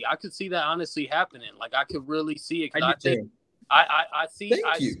 Hey, Manny, I could see that honestly happening. Like I could really see it. I see.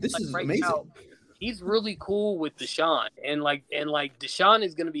 Thank you. This is amazing. Now, he's really cool with Deshaun, and Deshaun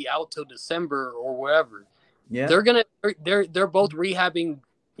is going to be out till December or wherever. Yeah, they're both rehabbing,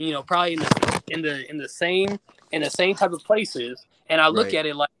 probably in the same type of places. And I look at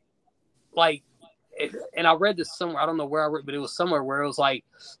it and I read this somewhere. I don't know where I read, but it was somewhere where it was like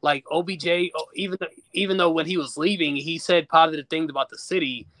OBJ. Even though when he was leaving, he said positive things about the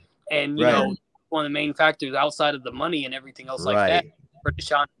city, and one of the main factors outside of the money and everything else like that for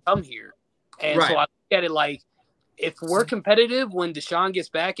Deshaun to come here. And so I look at it like, if we're competitive when Deshaun gets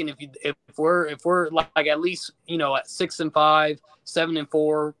back, and if we're like at least at 6-5,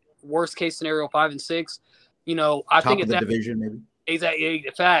 7-4, worst case scenario 5-6, I think it's the division maybe. Exactly,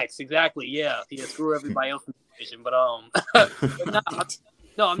 facts, exactly. Yeah, screw everybody else in the division, but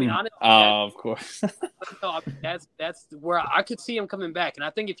no, I mean honestly, of course. No, that's where I could see him coming back, and I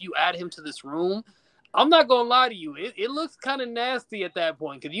think if you add him to this room, I'm not gonna lie to you, it looks kind of nasty at that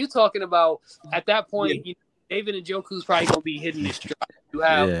point, because you talking about at that point, David Njoku's probably gonna be hitting this stride. You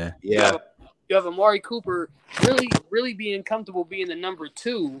have Amari Cooper really being comfortable being the number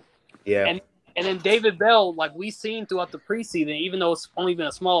 2. Yeah. And then David Bell, like we seen throughout the preseason, even though it's only been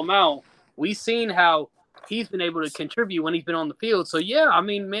a small amount, we seen how he's been able to contribute when he's been on the field. So, yeah, I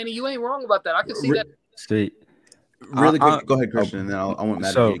mean, Manny, you ain't wrong about that. I can see that. Sweet. Really quick, go ahead, Christian, and then I want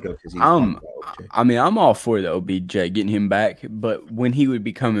Matt to go because he's. I'm all for the OBJ getting him back, but when he would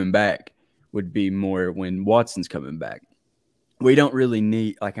be coming back would be more when Watson's coming back. We don't really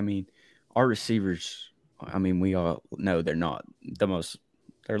need our receivers. We all know they're not the most.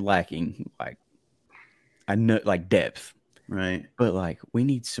 They're lacking depth, right? But we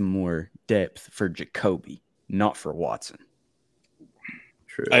need some more depth for Jacoby, not for Watson.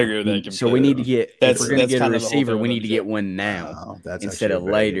 True. I agree with that. So we need to get if we're going to get a receiver, we need to get one now instead of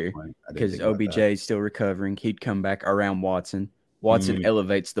later because OBJ is still recovering. He'd come back around Watson. Watson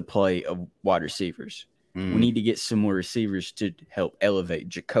elevates the play of wide receivers. We need to get some more receivers to help elevate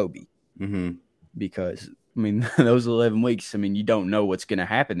Jacoby because those 11 weeks. You don't know what's going to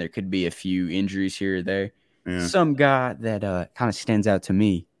happen. There could be a few injuries here or there. Yeah. Some guy that kind of stands out to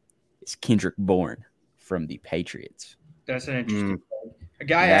me is Kendrick Bourne from the Patriots. That's an interesting point. A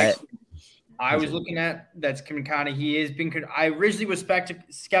guy I was looking at that's kind of he has been. I originally was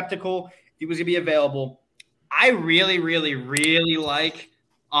skeptical if he was going to be available. I really, really, really like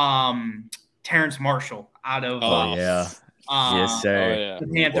Terrence Marshall out of yes sir the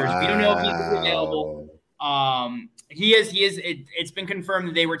Panthers. Wow. We don't know if he's available. He is. It's been confirmed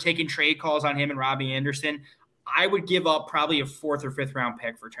that they were taking trade calls on him and Robbie Anderson. I would give up probably a 4th or 5th round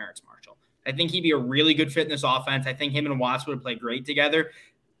pick for Terrence Marshall. I think he'd be a really good fit in this offense. I think him and Watson would play great together.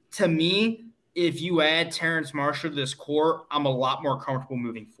 To me, if you add Terrence Marshall to this core, I'm a lot more comfortable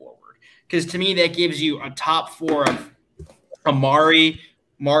moving forward. Because to me, that gives you a top 4 of Amari,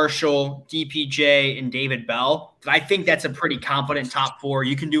 Marshall, DPJ, and David Bell. I think that's a pretty competent top 4.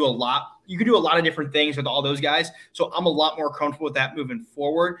 You can do a lot. You can do a lot of different things with all those guys. So I'm a lot more comfortable with that moving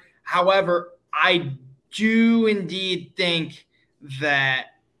forward. However, I do indeed think that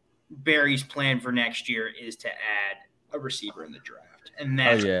Barry's plan for next year is to add a receiver in the draft, and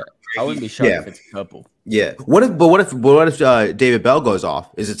that's I wouldn't be shocked if it's a couple. Yeah. What if David Bell goes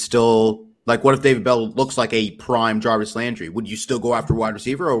off? Is it still what if David Bell looks like a prime Jarvis Landry? Would you still go after wide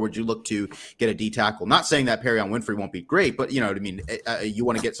receiver, or would you look to get a D tackle? Not saying that Perrion Winfrey won't be great, but you know what I mean. You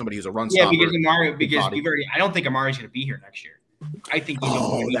want to get somebody who's a run stopper. Yeah, I don't think Amari's going to be here next year. I think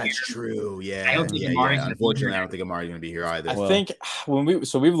that's true. Yeah, I don't think unfortunately, I don't think Amari's going to be here either. I think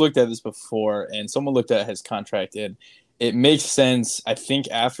we've looked at this before, and someone looked at his contract, and it makes sense. I think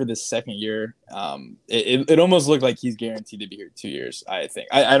after the second year, it almost looked like he's guaranteed to be here 2 years. I think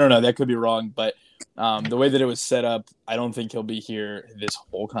I don't know. That could be wrong, but the way that it was set up, I don't think he'll be here this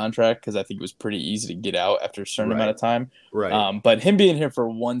whole contract because I think it was pretty easy to get out after a certain amount of time. Right. But him being here for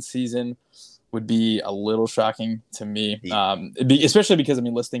one season would be a little shocking to me, especially because,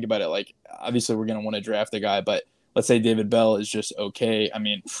 let's think about it. Obviously, we're going to want to draft a guy, but let's say David Bell is just okay.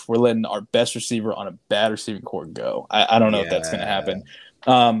 We're letting our best receiver on a bad receiving core go. I don't know if that's going to happen.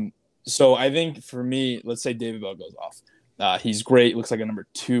 So I think for me, let's say David Bell goes off. He's great. Looks like a number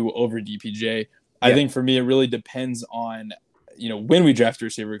 2 over DPJ. I think for me, it really depends on, when we draft a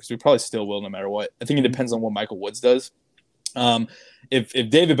receiver, because we probably still will no matter what. I think it depends on what Michael Woods does. If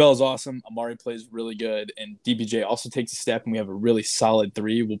David Bell is awesome, Amari plays really good, and DPJ also takes a step, and we have a really solid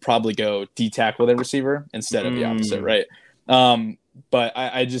 3, we'll probably go D tackle and receiver instead of the opposite, right? But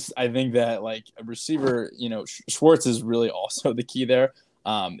I think that a receiver, Schwartz is really also the key there.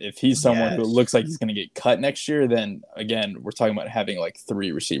 If he's someone who looks like he's going to get cut next year, then again, we're talking about having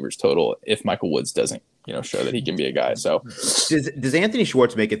 3 receivers total if Michael Woods doesn't, show that he can be a guy. So does Anthony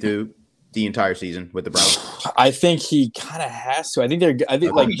Schwartz make it through the entire season with the Browns? I think he kind of has to. I think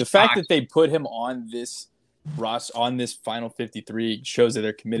the fact that they put him on this final 53 shows that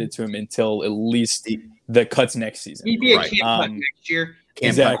they're committed to him until at least the cuts next season. He'd be a camp cut next year.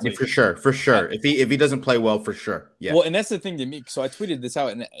 Exactly. For sure. If he doesn't play well, for sure. Yeah. Well, and that's the thing to me. So I tweeted this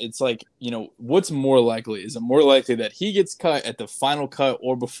out, and it's what's more likely? Is it more likely that he gets cut at the final cut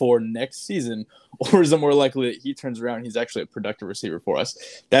or before next season, or is it more likely that he turns around and he's actually a productive receiver for us?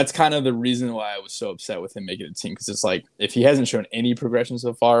 That's kind of the reason why I was so upset with him making a team, because it's if he hasn't shown any progression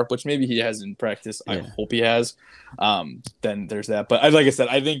so far, which maybe he has in practice, I hope he has. Then there's that. But like I said,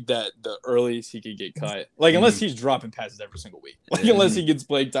 I think that the earliest he could get cut, unless he's dropping passes every single week, unless he gets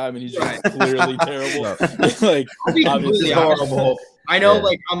playing time and he's just clearly terrible, obviously horrible. I know,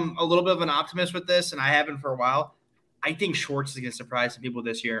 I'm a little bit of an optimist with this, and I haven't for a while. I think Schwartz is going to surprise some people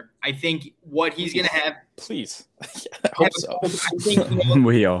this year. I think what he's going to have. Please, I hope so.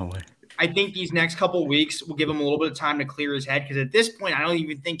 I think these next couple weeks will give him a little bit of time to clear his head, because at this point, I don't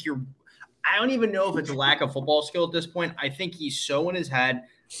even know if it's a lack of football skill at this point. I think he's so in his head.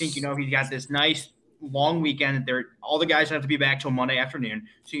 I think, he's got this nice long weekend that all the guys don't have to be back till Monday afternoon.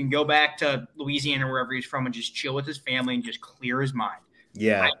 So you can go back to Louisiana or wherever he's from and just chill with his family and just clear his mind.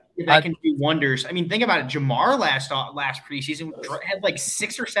 Yeah. That can do wonders. I mean, think about it. Jamar last preseason had like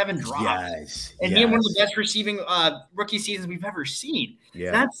 6 or 7 drops. Yes. And he had one of the best receiving rookie seasons we've ever seen.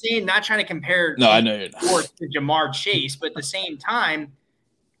 Yeah. Not trying to compare I know you're not. to Jamar Chase, but at the same time,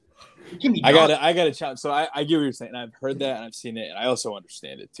 it can be I got to challenge. So I get what you're saying. I've heard that and I've seen it, and I also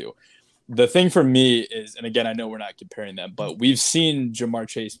understand it too. The thing for me is, and again, I know we're not comparing them, but we've seen Jamar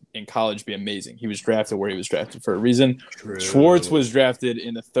Chase in college be amazing. He was drafted where he was drafted for a reason. True. Schwartz was drafted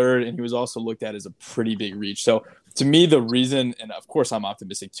in the 3rd, and he was also looked at as a pretty big reach. So to me, the reason, and of course I'm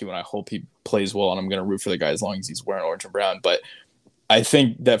optimistic too, and I hope he plays well, and I'm going to root for the guy as long as he's wearing orange and brown. But I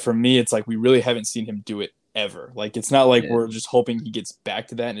think that for me, it's like we really haven't seen him do it ever. Like, it's not like we're just hoping he gets back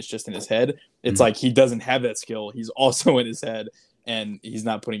to that and it's just in his head. It's like he doesn't have that skill. He's also in his head, and he's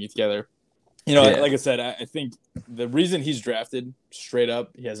not putting it together. Like I said, I think the reason he's drafted, straight up,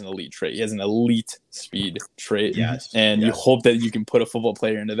 he has an elite trait. He has an elite speed trait. Yes. And you hope that you can put a football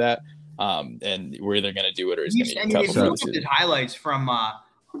player into that. And we're either going to do it or he's going to get cut. If you look at the highlights from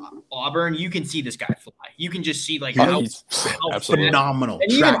Auburn, you can see this guy fly. You can just see how phenomenal.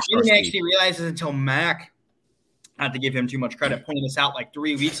 And you didn't actually realize this until Mac, not to give him too much credit, pointing this out like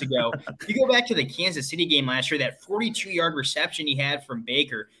 3 weeks ago. You go back to the Kansas City game last year, that 42-yard reception he had from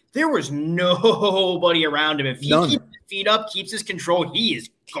Baker, there was nobody around him. If he keeps his feet up, keeps his control, he is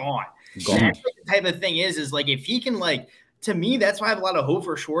gone. That's like the type of thing is like if he can, like, to me, that's why I have a lot of hope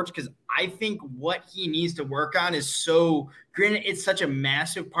for Schwartz, because I think what he needs to work on is so – granted, it's such a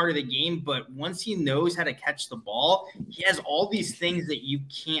massive part of the game, but once he knows how to catch the ball, he has all these things that you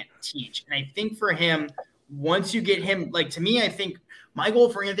can't teach. And I think for him, once you get him – like, to me, I think my goal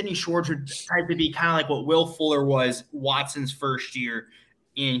for Anthony Schwartz would try to be kind of like what Will Fuller was Watson's first year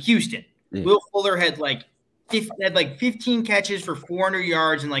in Houston. Will Fuller had like 15 catches for 400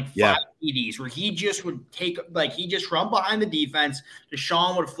 yards and like 5 TDs, where he just would take, like, he just run behind the defense.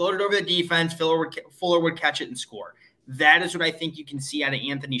 Deshaun would float it over the defense. Fuller would catch it and score. That is what I think you can see out of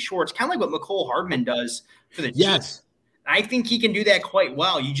Anthony Schwartz, kind of like what McCole Hardman does for the Chiefs. I think he can do that quite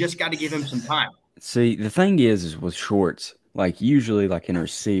well. You just got to give him some time. See, the thing is with Schwartz, like usually like in a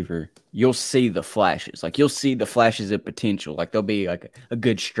receiver, you'll see the flashes. Like you'll see the flashes of potential. Like there'll be like a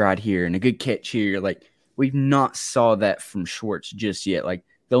good stride here and a good catch here. Like we've not saw that from Schwartz just yet. Like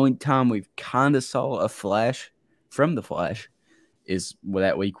the only time we've kind of saw a flash from the Flash is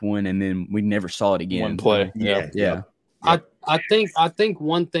that week 1, and then we never saw it again. One play. Yeah. I think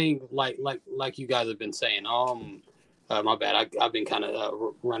one thing like you guys have been saying. My bad. I've been kind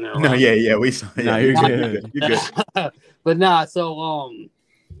of running around. No, yeah, we saw. Yeah, you're good. You're good. But nah. So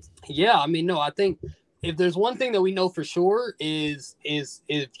I mean, no. I think if there's one thing that we know for sure is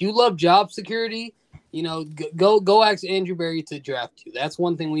if you love job security, you know, go ask Andrew Berry to draft you. That's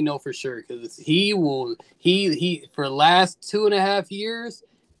one thing we know for sure, because he for the last 2.5 years,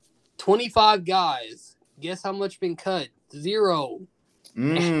 25 guys. Guess how much been cut? 0.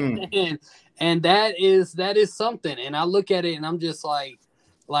 And that is something. And I look at it and I'm just like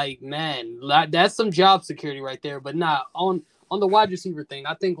man, that's some job security right there. But not on the wide receiver thing.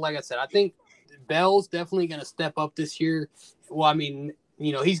 I think, like I said, I think Bell's definitely going to step up this year. Well, I mean,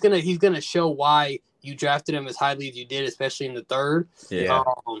 you know, he's gonna show why you drafted him as highly as you did, especially in the 3rd.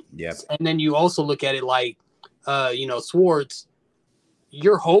 Yeah. And then you also look at it like, you know, Schwartz.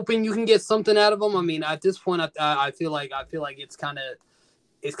 You're hoping you can get something out of him. I mean, at this point, I feel like it's kind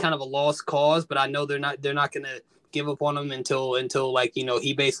of a lost cause. But I know they're not going to give up on him until like, you know,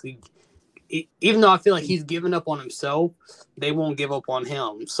 he basically, even though I feel like he's given up on himself, they won't give up on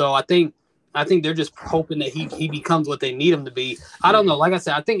him. So I think they're just hoping that he becomes what they need him to be. I don't know. Like I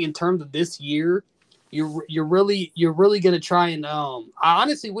said, I think in terms of this year, you're really going to try and I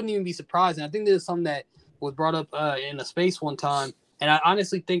honestly wouldn't even be surprised. And I think this is something that was brought up in a space one time. And I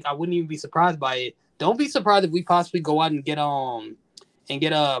honestly think I wouldn't even be surprised by it. Don't be surprised if we possibly go out and get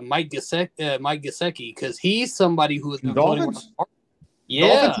Mike Gesicki, because he's somebody who has been Dolphins.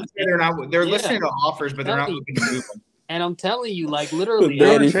 Yeah, they're listening to offers, but they're not looking to move them. And I'm telling you, like literally,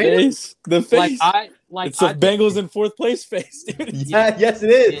 the face. It's the Bengals in 4th place face, dude. Yeah, yes, it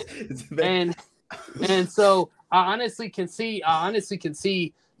is. And so I honestly can see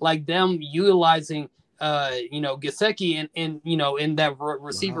like them utilizing Gesicki in that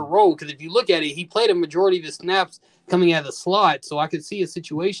receiver role, because if you look at it, he played a majority of his snaps coming out of the slot. So I could see a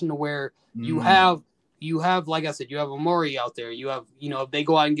situation where you have, like I said, you have Amari out there. You have, if they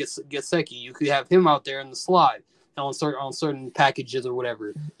go out and get Gesicki, you could have him out there in the slot on certain packages or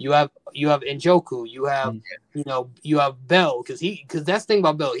whatever. You have Njoku. You have Bell, because that's the thing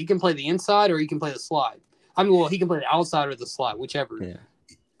about Bell. He can play the inside or he can play the slot. I mean, well, he can play the outside or the slot, whichever. Yeah.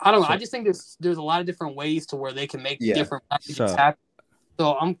 I don't know. I just think there's a lot of different ways to where they can make different packages happen.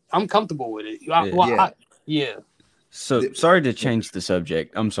 So I'm comfortable with it. Yeah. So sorry to change the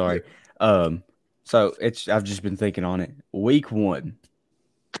subject. I'm sorry. So I've just been thinking on it. Week 1.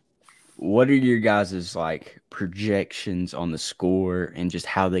 What are your guys' like projections on the score and just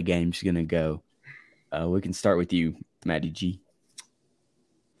how the game's gonna go? We can start with you, Matty G.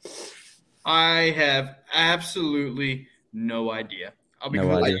 I have absolutely no idea. I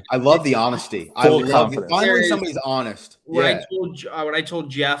love the honesty. I love it. Finally somebody's honest. What I told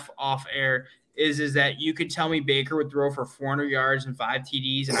Jeff off air is that you could tell me Baker would throw for 400 yards and 5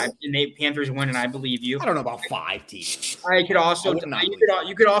 TDs, and the Panthers win, and I believe you. I don't know about 5 TDs. I could also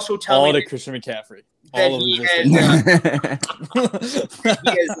you could also tell all me to Christian McCaffrey. That he has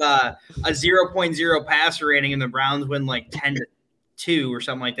a 0.0 passer rating, and the Browns win like 10-2 or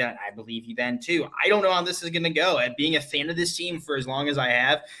something like that. I believe you then too. I don't know how this is going to go. And being a fan of this team for as long as I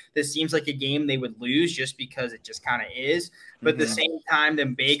have, this seems like a game they would lose just because it just kind of is. But at the same time,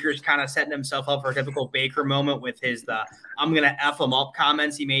 then Baker's kind of setting himself up for a typical Baker moment with his I'm going to F him up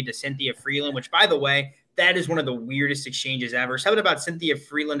comments he made to Cynthia Freeland, which, by the way, that is one of the weirdest exchanges ever. Something about Cynthia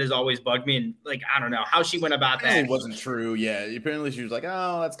Freeland has always bugged me, and I don't know how she went about that. It wasn't true. Yeah, apparently she was like,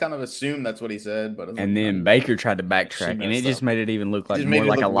 "Oh, that's kind of assumed that's what he said." But and then Baker tried to backtrack, and it just made it even look like more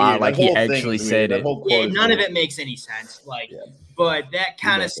like a lie, like he actually said it. Yeah, none of it makes any sense. But that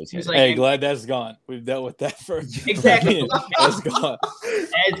kind of seems like. Hey, glad that's gone. We've dealt with that for exactly. That's gone.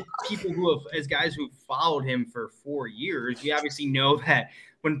 As guys who've followed him for 4 years, we obviously know that.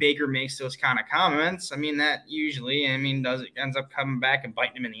 When Baker makes those kind of comments, that usually, ends up coming back and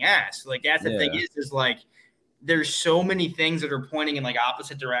biting him in the ass. That's the thing is there's so many things that are pointing in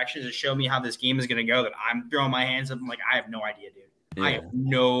opposite directions to show me how this game is going to go that I'm throwing my hands up. I have no idea, dude. Yeah. I have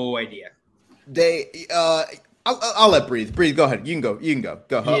no idea. I'll let Breathe. Breathe, go ahead. You can go.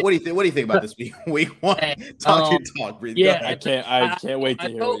 Go. Yeah. What do you think about this week 1? Talk, Breathe. Yeah, I can't wait to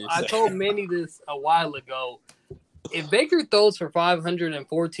hear what you say. I told Manny this a while ago. If Baker throws for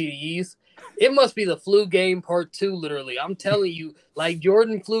 504 TDs, it must be the flu game part 2. Literally, I'm telling you,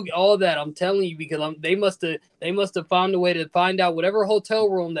 Jordan flu, all that. I'm telling you because they must have found a way to find out whatever hotel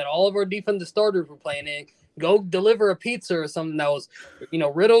room that all of our defensive starters were playing in. Go deliver a pizza or something that was,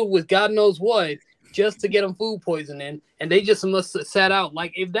 riddled with God knows what, just to get them food poisoning, and they just must have sat out.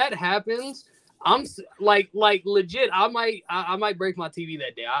 If that happens. I'm legit. I might break my TV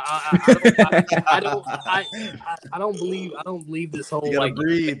that day. I don't believe this whole. You gotta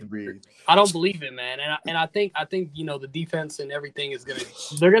breathe. I don't believe it, man. And I think the defense and everything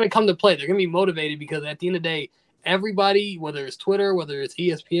they're gonna come to play. They're gonna be motivated because at the end of the day, everybody, whether it's Twitter, whether it's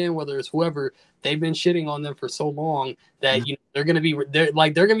ESPN, whether it's whoever, they've been shitting on them for so long that they're gonna be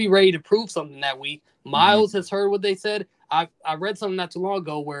ready to prove something that week. Miles has heard what they said. I read something not too long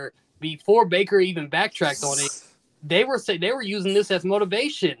ago where. Before Baker even backtracked on it, they were using this as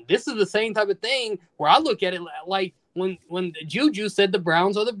motivation. This is the same type of thing where I look at it like when Juju said the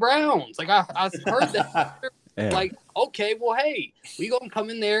Browns are the Browns. I heard that. Yeah. Okay, well, hey, we gonna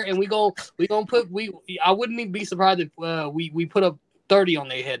come in there and we gonna put I wouldn't even be surprised if we put up 30 on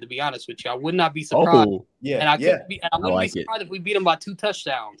their head. To be honest with you, I would not be surprised. Oh, yeah, and I wouldn't be surprised if we beat them by 2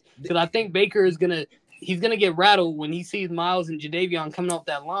 touchdowns because I think Baker is gonna. He's gonna get rattled when he sees Miles and Jadeveon coming off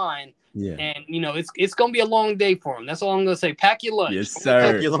that line. Yeah, and it's gonna be a long day for him. That's all I'm gonna say. Pack your lunch. Yes,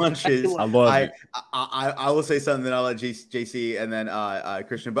 sir. Pack your lunches. I love it. I will say something, then I'll let JC and then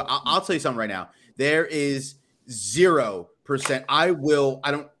Christian. But I'll tell you something right now. There is 0%.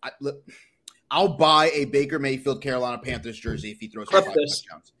 I'll buy a Baker Mayfield Carolina Panthers jersey if he throws 5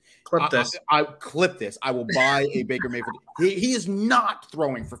 touchdowns. I clip this. I will buy a Baker Mayfield. He is not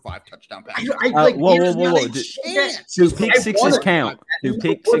throwing for 5 touchdown passes. Whoa. Do pick sixes count? Do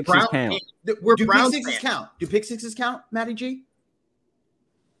pick sixes count? Do pick sixes count, Matty G?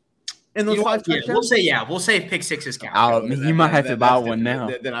 In those 5 touchdowns? We'll say pick sixes count. You might have to buy one now.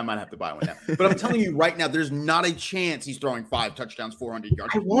 Then I might have to buy one now. But I'm telling you right now, there's not a chance he's throwing 5 touchdowns, 400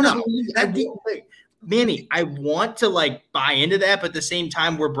 yards. Manny, I want to buy into that, but at the same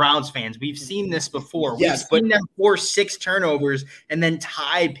time, we're Browns fans. We've seen this before. We've seen them force 6 turnovers and then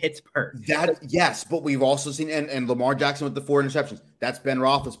tie Pittsburgh. But we've also seen and Lamar Jackson with the 4 interceptions. That's Ben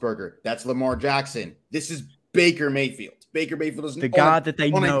Roethlisberger. That's Lamar Jackson. This is Baker Mayfield. Baker Mayfield is the guy that they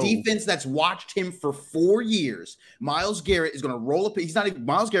know. On a defense that's watched him for 4 years. Myles Garrett is going to roll up.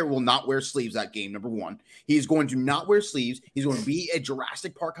 Myles Garrett will not wear sleeves that game, number 1. He's going to not wear sleeves. He's going to be a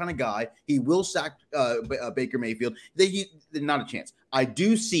Jurassic Park kind of guy. He will sack Baker Mayfield. Not a chance. I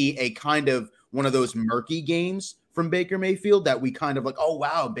do see a kind of one of those murky games from Baker Mayfield that we kind of oh,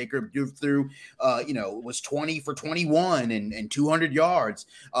 wow, Baker threw, was 20 for 21 and 200 yards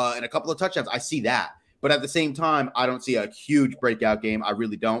and a couple of touchdowns. I see that. But at the same time, I don't see a huge breakout game. I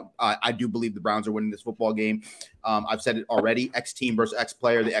really don't. I do believe the Browns are winning this football game. I've said it already. X team versus X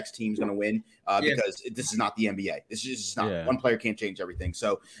player. The X team's going to win because this is not the NBA. This is just not. One player can't change everything.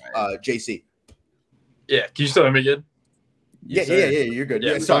 So, JC. Yeah. Can you still hear me good? Yeah. You're good.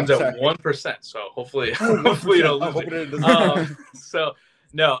 Yeah, Suns at 1%. So hopefully you don't lose it.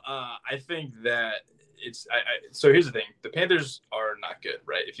 I think that so here's the thing. The Panthers are not good,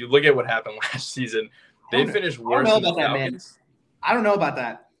 right? If you look at what happened last season, they finished worse than the Falcons. I don't know about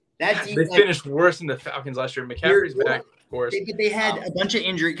that. They finished worse than the Falcons last year. McCaffrey's back, of course. They had a bunch of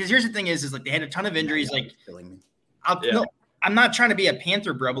injuries. Because here's the thing is like they had a ton of injuries. I'm not trying to be a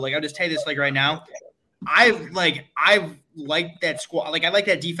Panther bro, but like I'll just tell you this like right now. I've liked that squad. Like I like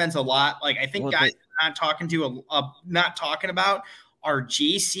that defense a lot. Like I think guys not talking about are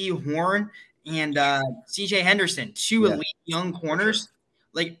J.C. Horn and C.J. Henderson, two elite young corners.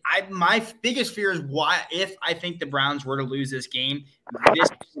 Like my biggest fear is if I think the Browns were to lose this game, this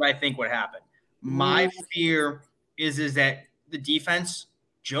is what I think would happen. My fear is that the defense,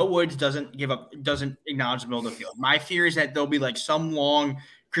 Joe Woods doesn't acknowledge the middle of the field. My fear is that there'll be like some long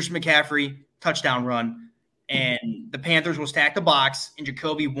Christian McCaffrey touchdown run, and the Panthers will stack the box, and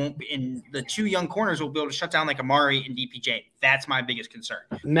Jacoby won't be, and the two young corners will be able to shut down like Amari and DPJ. That's my biggest concern.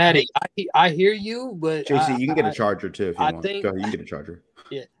 Matty, I hear you, but JC, you can get a charger too if you want. Go ahead, you can get a charger.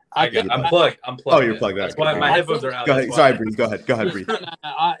 Yeah. I'm plugged. Oh, you're plugged. That's why my headphones are out. Go ahead. Sorry, Breeze. Go ahead, Breeze.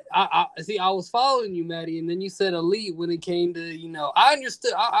 I see. I was following you, Matty, and then you said elite when it came to I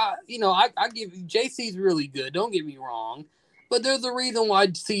understood. I give JC's really good. Don't get me wrong. But there's a reason why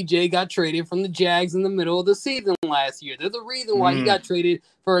CJ got traded from the Jags in the middle of the season last year. There's a reason why he got traded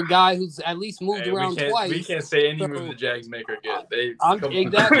for a guy who's at least moved around twice. We can't say any move the Jags make are good. The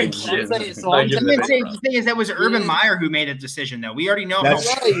thing is that was Urban Meyer who made a decision, though. We already know.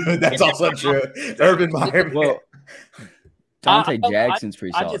 That's also true. Urban Meyer. Well, Dante Jackson's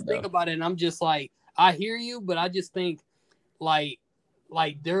pretty solid. I just think about it, and I'm just like, I hear you, but I just think like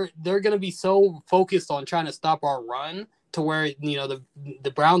they're gonna be so focused on trying to stop our run to where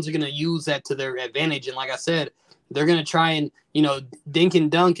the Browns are going to use that to their advantage, and like I said, they're going to try and dink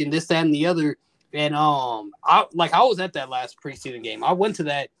and dunk and this, that, and the other. And I was at that last preseason game. I went to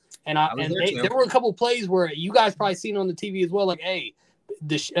that, and there were a couple plays where you guys probably seen on the TV as well. Like, hey,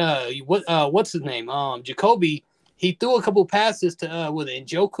 what's his name? Jacoby. He threw a couple passes to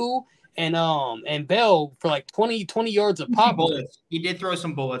Njoku and Bell for like 20 yards of pop. Bullets. He did throw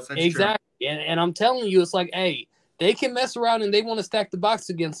some bullets. That's exactly. True. And I'm telling you, it's like, hey. They can mess around and they want to stack the box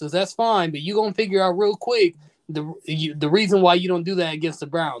against us. That's fine, but you're going to figure out real quick the reason why you don't do that against the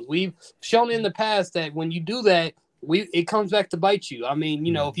Browns. We've shown in the past that when you do that, it comes back to bite you. I mean,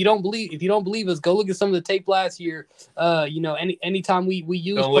 if you don't believe us, go look at some of the tape last year. Anytime we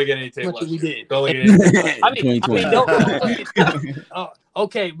used, don't look at any tape last we did. Don't look at any.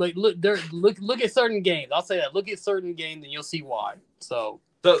 Okay, but look at certain games. I'll say that. Look at certain games and you'll see why. So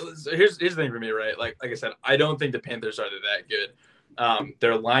here's the thing for me, right? Like I said, I don't think the Panthers are that good.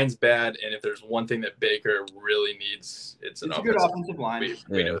 Their line's bad, and if there's one thing that Baker really needs, it's a good offensive line.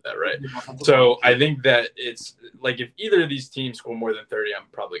 We know that, right? So I think that it's like if either of these teams score more than 30, I'm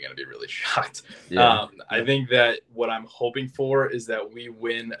probably going to be really shocked. Yeah. I think that what I'm hoping for is that we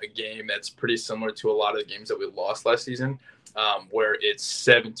win a game that's pretty similar to a lot of the games that we lost last season, where it's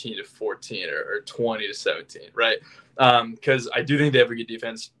 17-14 or 20-17, right? Because I do think they have a good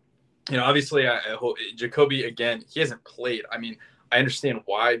defense. Obviously, I hope Jacoby, again, he hasn't played. I mean, I understand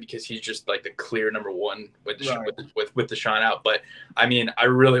why, because he's just like the clear number one with Deshaun out. But I mean, I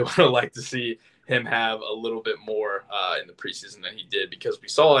really would have liked to see him have a little bit more in the preseason than he did, because we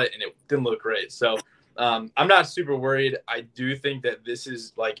saw it and it didn't look great. So I'm not super worried. I do think that this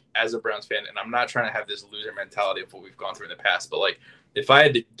is like, as a Browns fan, and I'm not trying to have this loser mentality of what we've gone through in the past, but like if I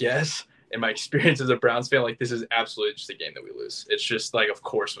had to guess, in my experience as a Browns fan, like this is absolutely just a game that we lose. It's just like, of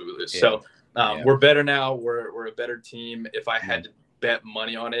course we lose. Yeah. So we're better now. We're a better team. If I had to bet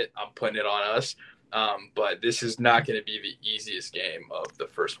money on it, I'm putting it on us. But this is not going to be the easiest game of the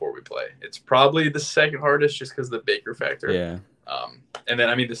first four we play. It's probably the second hardest just because of the Baker factor. Yeah. And then,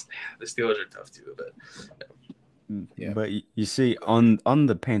 I mean, the Steelers are tough too, but yeah. But you see, on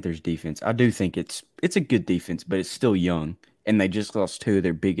the Panthers defense, I do think it's a good defense, but it's still young. And they just lost two of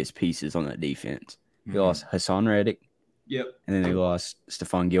their biggest pieces on that defense. They lost Hassan Reddick. Yep. And then they lost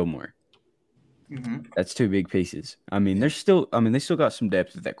Stephon Gilmore. Mm-hmm. That's two big pieces. I mean, they still got some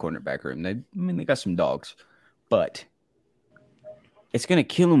depth at that cornerback room. They got some dogs. But it's going to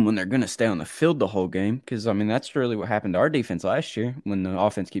kill them when they're going to stay on the field the whole game. Because, I mean, that's really what happened to our defense last year when the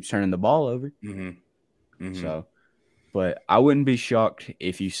offense keeps turning the ball over. Mm-hmm. Mm-hmm. So, but I wouldn't be shocked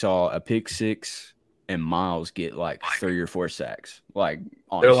if you saw a pick six and Miles get like 3 or 4 sacks. Like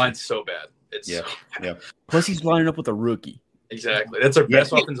honestly. Their line's so bad. It's yeah. Plus he's lining up with a rookie. Exactly. That's our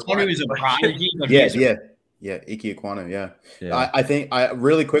best offensive line. Yeah, Ike Ekwonu, yeah. I think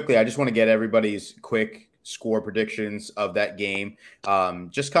really quickly, I just want to get everybody's quick score predictions of that game.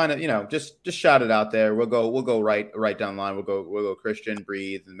 Just kind of, just shout it out there. We'll go right down the line. We'll go Christian,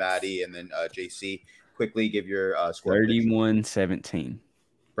 Breathe, and Maddie, and then JC. Quickly give your score. 31-17.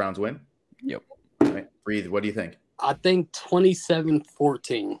 Browns win? Yep. All right. Breathe, what do you think? I think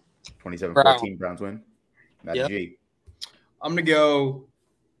 27-14. 27-14 Browns win. Maddie G. I'm going to go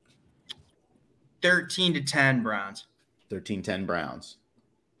 13-10 Browns. 13-10 Browns.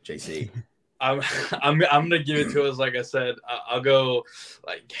 JC. I'm gonna give it to us. Like I said, I'll go.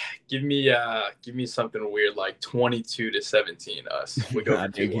 Like, give me something weird, like 22-17. Us. We go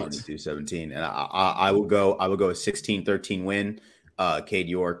 22-17, and I will go a 16-13 win. Cade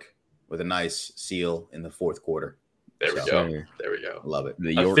York with a nice seal in the fourth quarter. There we go. There we go. Love it. A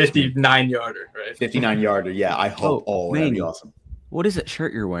 59-yarder, right? 59-yarder. Yeah, I hope. That'd be awesome. What is that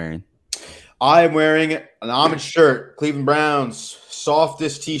shirt you're wearing? I am wearing an homage shirt. Cleveland Browns,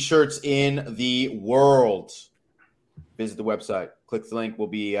 softest T-shirts in the world. Visit the website. Click the link. We'll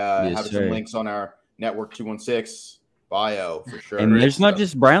be having some links on our Network 216 bio for sure. And there's not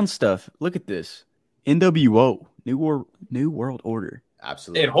just Brown stuff. Look at this. NWO, New World Order.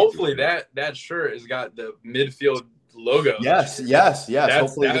 Absolutely. And hopefully that shirt has got the midfield logo. Yes.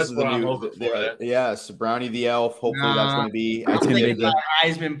 Hopefully this is the new. Yes, Brownie the Elf. Hopefully that's going to be. It's going to be the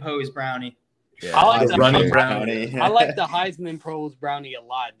Heisman pose Brownie. Yeah, I like the Brownie. I like the Heisman Pros Brownie a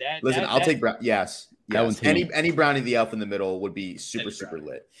lot. I'll take Brownie. Yes. Any Brownie the Elf in the middle would be super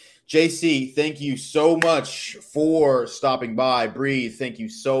lit. JC, thank you so much for stopping by. Breathe, thank you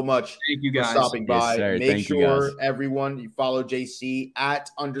so much for stopping by. Sir. Make sure everyone you follow JC at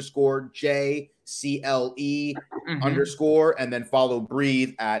 _JCLE _ and then follow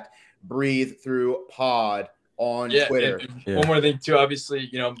Breathe at Breathe Through Pod on Twitter. One more thing too, obviously,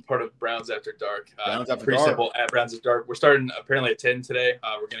 I'm part of Browns After Dark. Pretty simple at Browns After Dark. We're starting apparently at 10 today.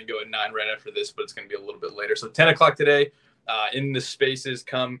 We're going to go at 9 right after this, but it's going to be a little bit later. So 10 o'clock today. In the spaces,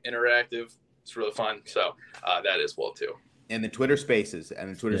 come interactive. It's really fun. So that as well too. And the Twitter spaces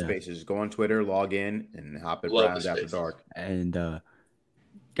Go on Twitter, log in, and hop at Browns After Dark. And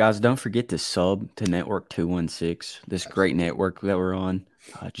guys, don't forget to sub to Network 216. This great network that we're on.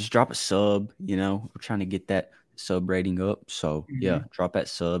 Just drop a sub. We're trying to get that sub rating up. So drop that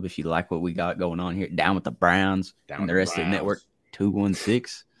sub if you like what we got going on here. Down with the Browns and the rest of the Network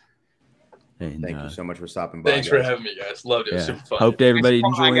 216. And, thank you so much for stopping by. Thanks for having me, guys. Loved it. It was super fun. Hope everybody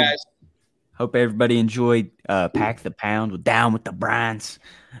enjoyed Pack the Pound with Down with the Browns.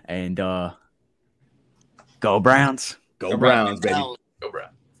 And go Browns. Go Browns, baby. Go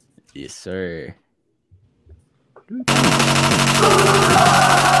Browns. Yes, sir.